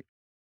 I agree.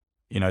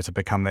 To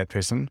become that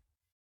person.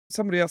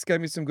 Somebody else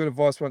gave me some good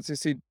advice once. He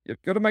said,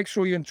 you've got to make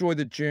sure you enjoy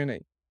the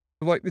journey.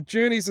 Like, the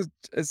journey is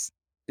it's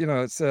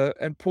an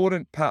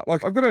important part.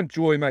 Like, I've got to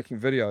enjoy making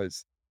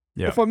videos.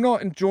 Yeah. If I'm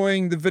not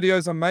enjoying the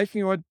videos I'm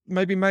making, I'd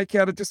maybe make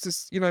out of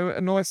just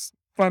a nice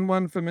fun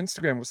one from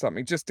Instagram or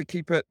something, just to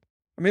keep it.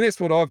 I mean,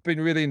 that's what I've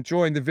been really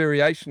enjoying, the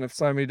variation of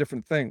so many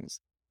different things.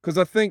 Because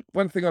I think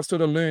one thing I've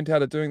sort of learned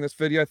out of doing this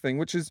video thing,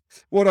 which is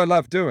what I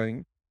love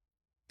doing,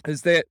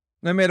 is that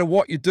no matter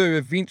what you do,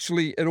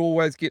 eventually it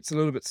always gets a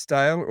little bit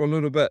stale or a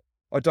little bit,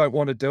 I don't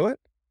want to do it.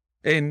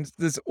 And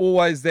there's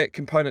always that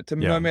component to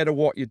no matter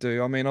what you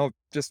do. I mean, I've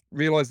just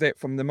realized that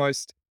from the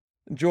most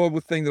enjoyable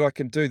thing that I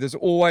can do, there's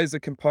always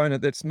a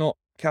component that's not,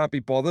 can't be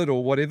bothered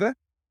or whatever.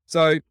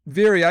 So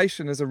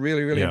variation is a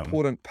really, really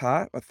important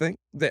part, I think,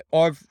 that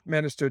I've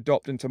managed to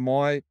adopt into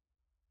my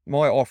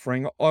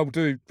offering. I'll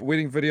do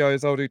wedding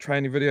videos, I'll do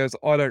training videos.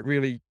 I don't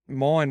really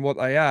mind what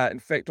they are. In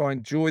fact, I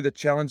enjoy the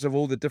challenge of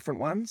all the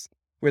different ones,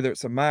 whether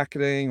it's a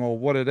marketing or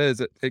what it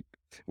is,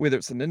 whether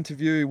it's an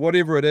interview,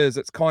 whatever it is,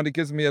 it kind of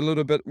gives me a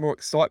little bit more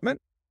excitement,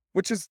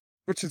 which is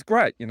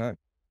great, you know.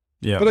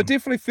 Yeah. But I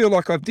definitely feel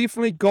like I've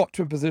definitely got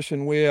to a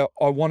position where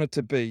I wanted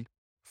to be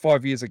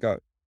 5 years ago,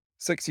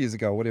 6 years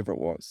ago, whatever it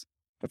was.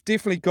 I've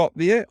definitely got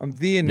there. I'm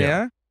there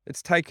now.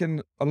 It's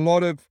taken a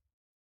lot of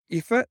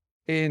effort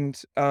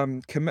and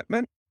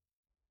commitment.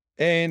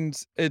 And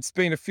it's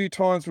been a few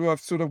times where I've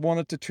sort of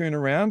wanted to turn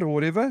around or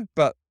whatever,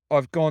 but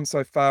I've gone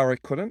so far I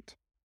couldn't.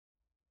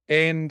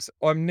 And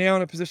I'm now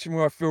in a position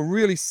where I feel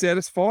really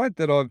satisfied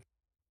that I've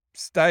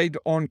stayed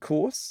on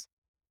course.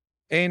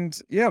 And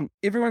yeah,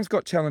 everyone's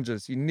got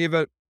challenges. You're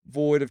never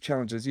void of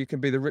challenges. You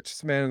can be the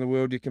richest man in the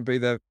world. You can be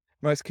the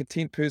most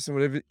content person,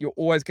 whatever. You're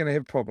always going to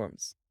have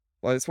problems.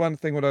 Like, it's one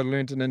thing what I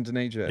learned in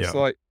Indonesia. It's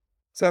like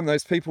some of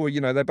those people,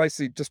 you know, they're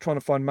basically just trying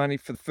to find money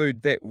for the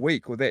food that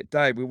week or that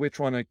day, where we're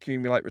trying to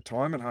accumulate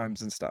retirement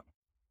homes and stuff.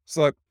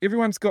 So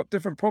everyone's got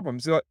different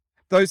problems. Like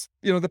those,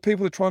 you know, the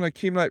people that are trying to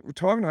accumulate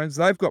retirement homes,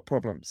 they've got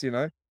problems, you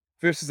know,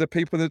 versus the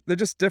people that they're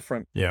just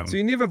different. Yeah. So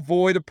you never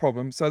void a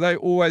problem. So they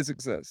always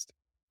exist.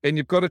 And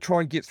you've got to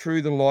try and get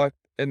through the life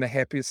in the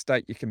happiest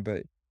state you can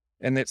be.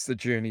 And that's the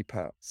journey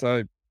part.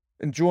 So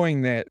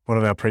enjoying that. One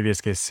of our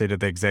previous guests said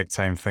the exact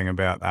same thing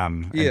about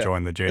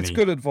enjoying the journey. It's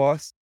good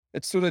advice.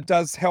 It sort of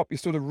does help you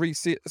sort of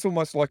reset. It's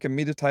almost like a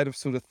meditative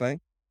sort of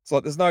thing. It's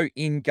like there's no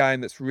end game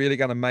that's really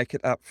going to make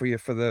it up for you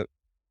for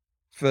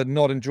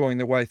not enjoying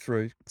the way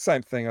through.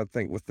 Same thing, I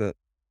think, with the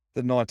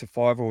 9 to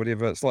 5 or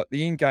whatever. It's like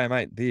the end game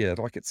ain't there.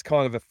 Like, it's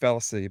kind of a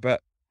fallacy,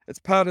 but it's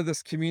part of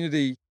this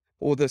community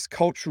or this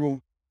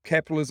cultural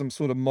capitalism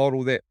sort of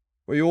model that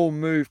we all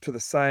move to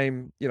the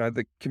same, you know,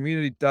 the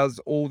community does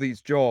all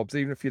these jobs,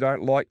 even if you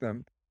don't like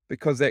them,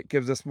 because that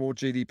gives us more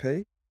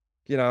GDP,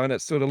 you know, and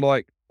it's sort of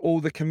like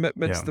all the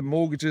commitments, the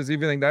mortgages,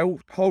 everything, they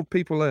all hold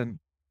people in.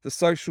 The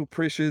social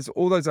pressures,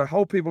 all those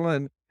hold people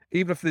in,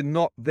 even if they're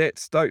not that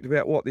stoked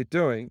about what they're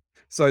doing,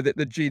 so that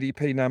the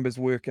GDP numbers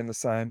work in the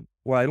same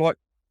way. Like,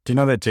 do you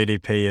know that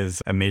GDP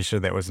is a measure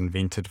that was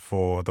invented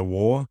for the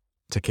war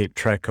to keep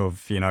track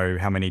of, you know,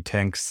 how many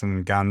tanks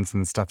and guns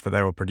and stuff that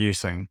they were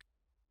producing?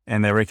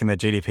 And they reckon that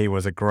GDP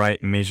was a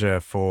great measure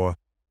for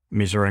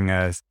measuring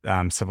a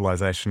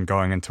civilization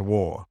going into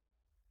war.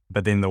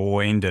 But then the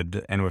war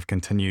ended, and we've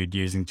continued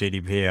using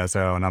GDP as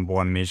our number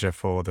one measure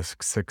for the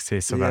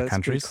success of our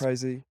countries. It's pretty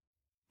crazy.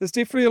 There's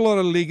definitely a lot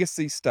of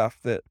legacy stuff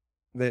that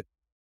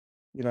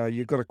you know,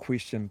 you've got to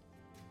question.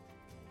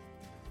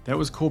 That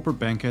was corporate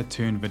banker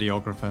turned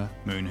videographer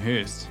Moon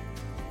Hurst.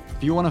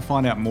 If you want to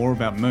find out more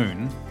about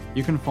Moon,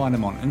 you can find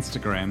him on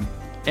Instagram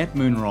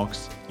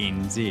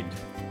 @MoonRocksNZ.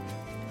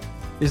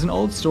 There's an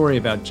old story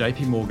about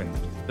JP Morgan,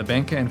 the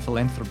banker and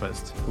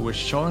philanthropist who was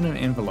shown an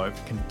envelope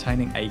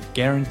containing a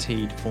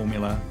guaranteed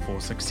formula for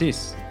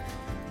success.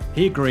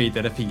 He agreed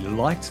that if he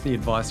liked the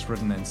advice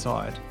written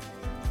inside,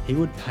 he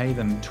would pay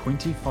them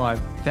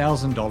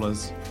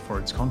 $25,000 for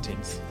its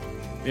contents.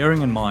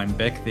 Bearing in mind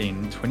back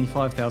then,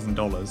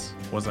 $25,000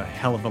 was a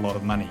hell of a lot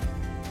of money.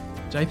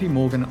 JP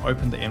Morgan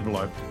opened the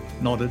envelope,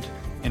 nodded,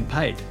 and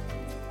paid.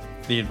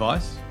 The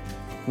advice?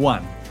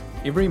 1.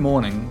 Every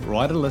morning,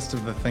 write a list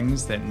of the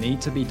things that need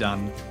to be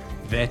done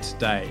that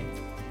day.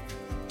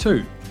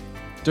 2.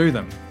 Do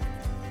them.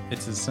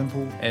 It's as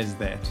simple as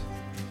that.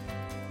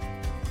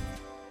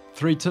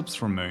 3 tips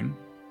from Moon.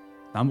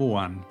 Number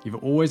 1,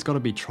 you've always got to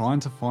be trying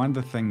to find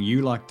the thing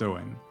you like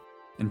doing.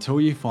 Until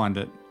you find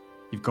it,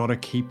 you've got to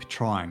keep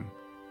trying.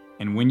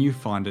 And when you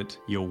find it,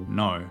 you'll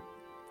know.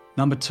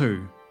 Number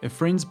 2, if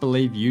friends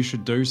believe you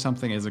should do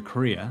something as a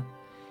career,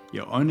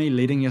 you're only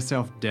letting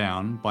yourself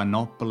down by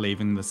not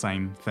believing the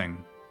same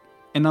thing.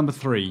 And number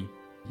 3,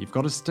 you've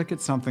got to stick at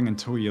something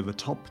until you're the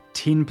top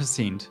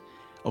 10%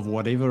 of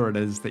whatever it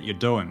is that you're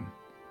doing.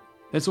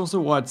 That's also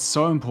why it's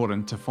so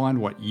important to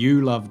find what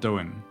you love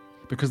doing,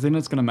 because then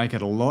it's going to make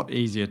it a lot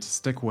easier to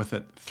stick with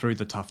it through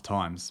the tough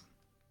times.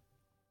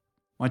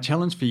 My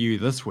challenge for you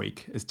this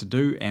week is to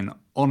do an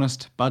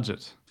honest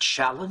budget.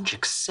 Challenge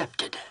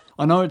accepted.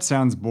 I know it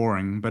sounds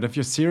boring, but if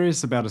you're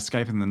serious about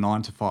escaping the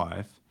 9 to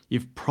 5,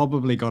 you've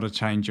probably got to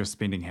change your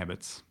spending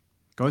habits.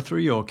 Go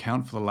through your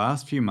account for the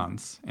last few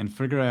months and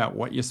figure out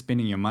what you're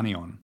spending your money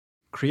on.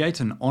 Create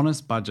an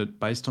honest budget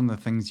based on the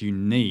things you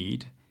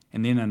need,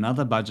 and then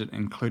another budget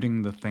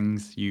including the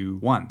things you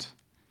want.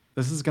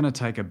 This is going to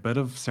take a bit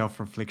of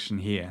self-reflection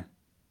here.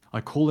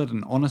 I call it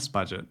an honest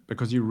budget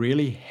because you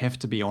really have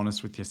to be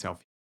honest with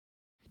yourself.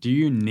 Do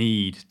you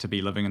need to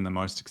be living in the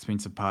most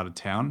expensive part of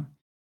town?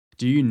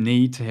 Do you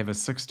need to have a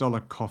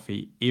 $6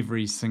 coffee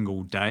every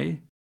single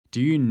day?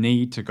 Do you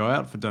need to go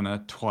out for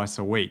dinner twice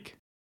a week?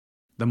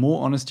 The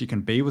more honest you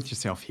can be with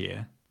yourself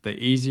here, the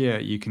easier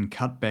you can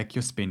cut back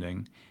your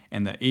spending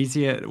and the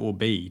easier it will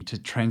be to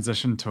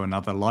transition to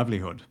another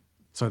livelihood.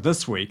 So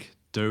this week,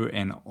 do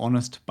an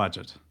honest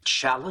budget.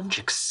 Challenge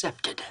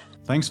accepted.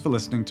 Thanks for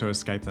listening to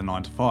Escape the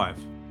 9 to 5.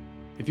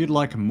 If you'd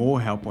like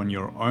more help on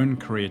your own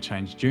career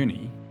change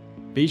journey,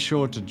 be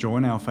sure to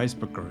join our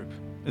Facebook group,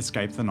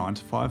 Escape the 9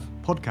 to 5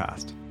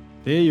 Podcast.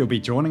 There you'll be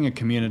joining a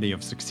community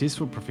of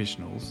successful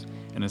professionals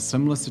in a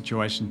similar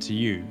situation to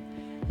you,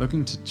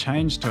 looking to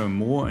change to a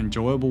more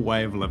enjoyable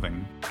way of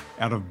living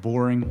out of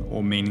boring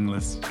or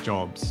meaningless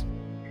jobs.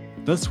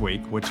 This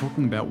week, we're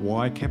talking about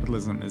why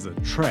capitalism is a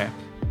trap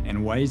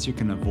and ways you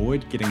can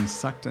avoid getting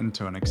sucked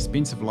into an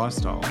expensive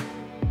lifestyle,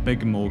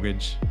 big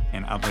mortgage,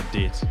 and other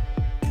debt.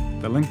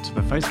 The link to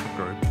the Facebook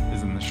group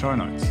is in the show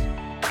notes.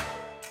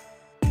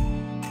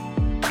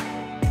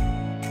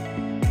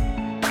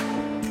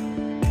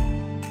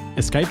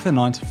 Escape the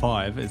 9 to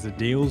 5 is a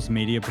Deals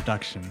Media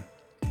production.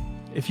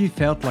 If you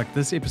felt like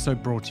this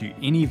episode brought you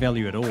any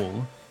value at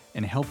all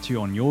and helped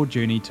you on your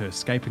journey to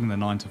escaping the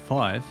 9 to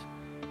 5,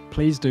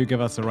 please do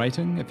give us a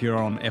rating if you're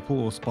on Apple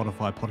or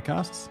Spotify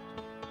podcasts.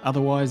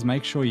 Otherwise,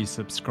 make sure you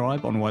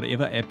subscribe on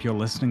whatever app you're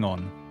listening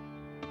on.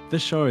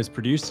 This show is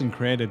produced and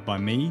created by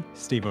me,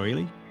 Steve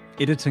O'Ely.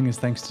 Editing is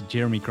thanks to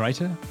Jeremy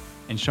Greater,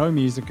 and show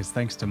music is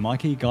thanks to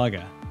Mikey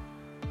Geiger.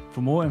 For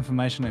more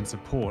information and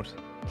support,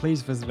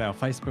 please visit our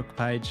Facebook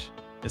page,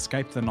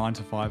 Escape the 9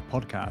 to 5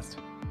 Podcast.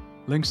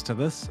 Links to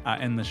this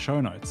are in the show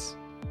notes.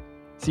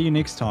 See you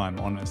next time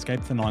on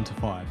Escape the 9 to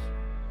 5.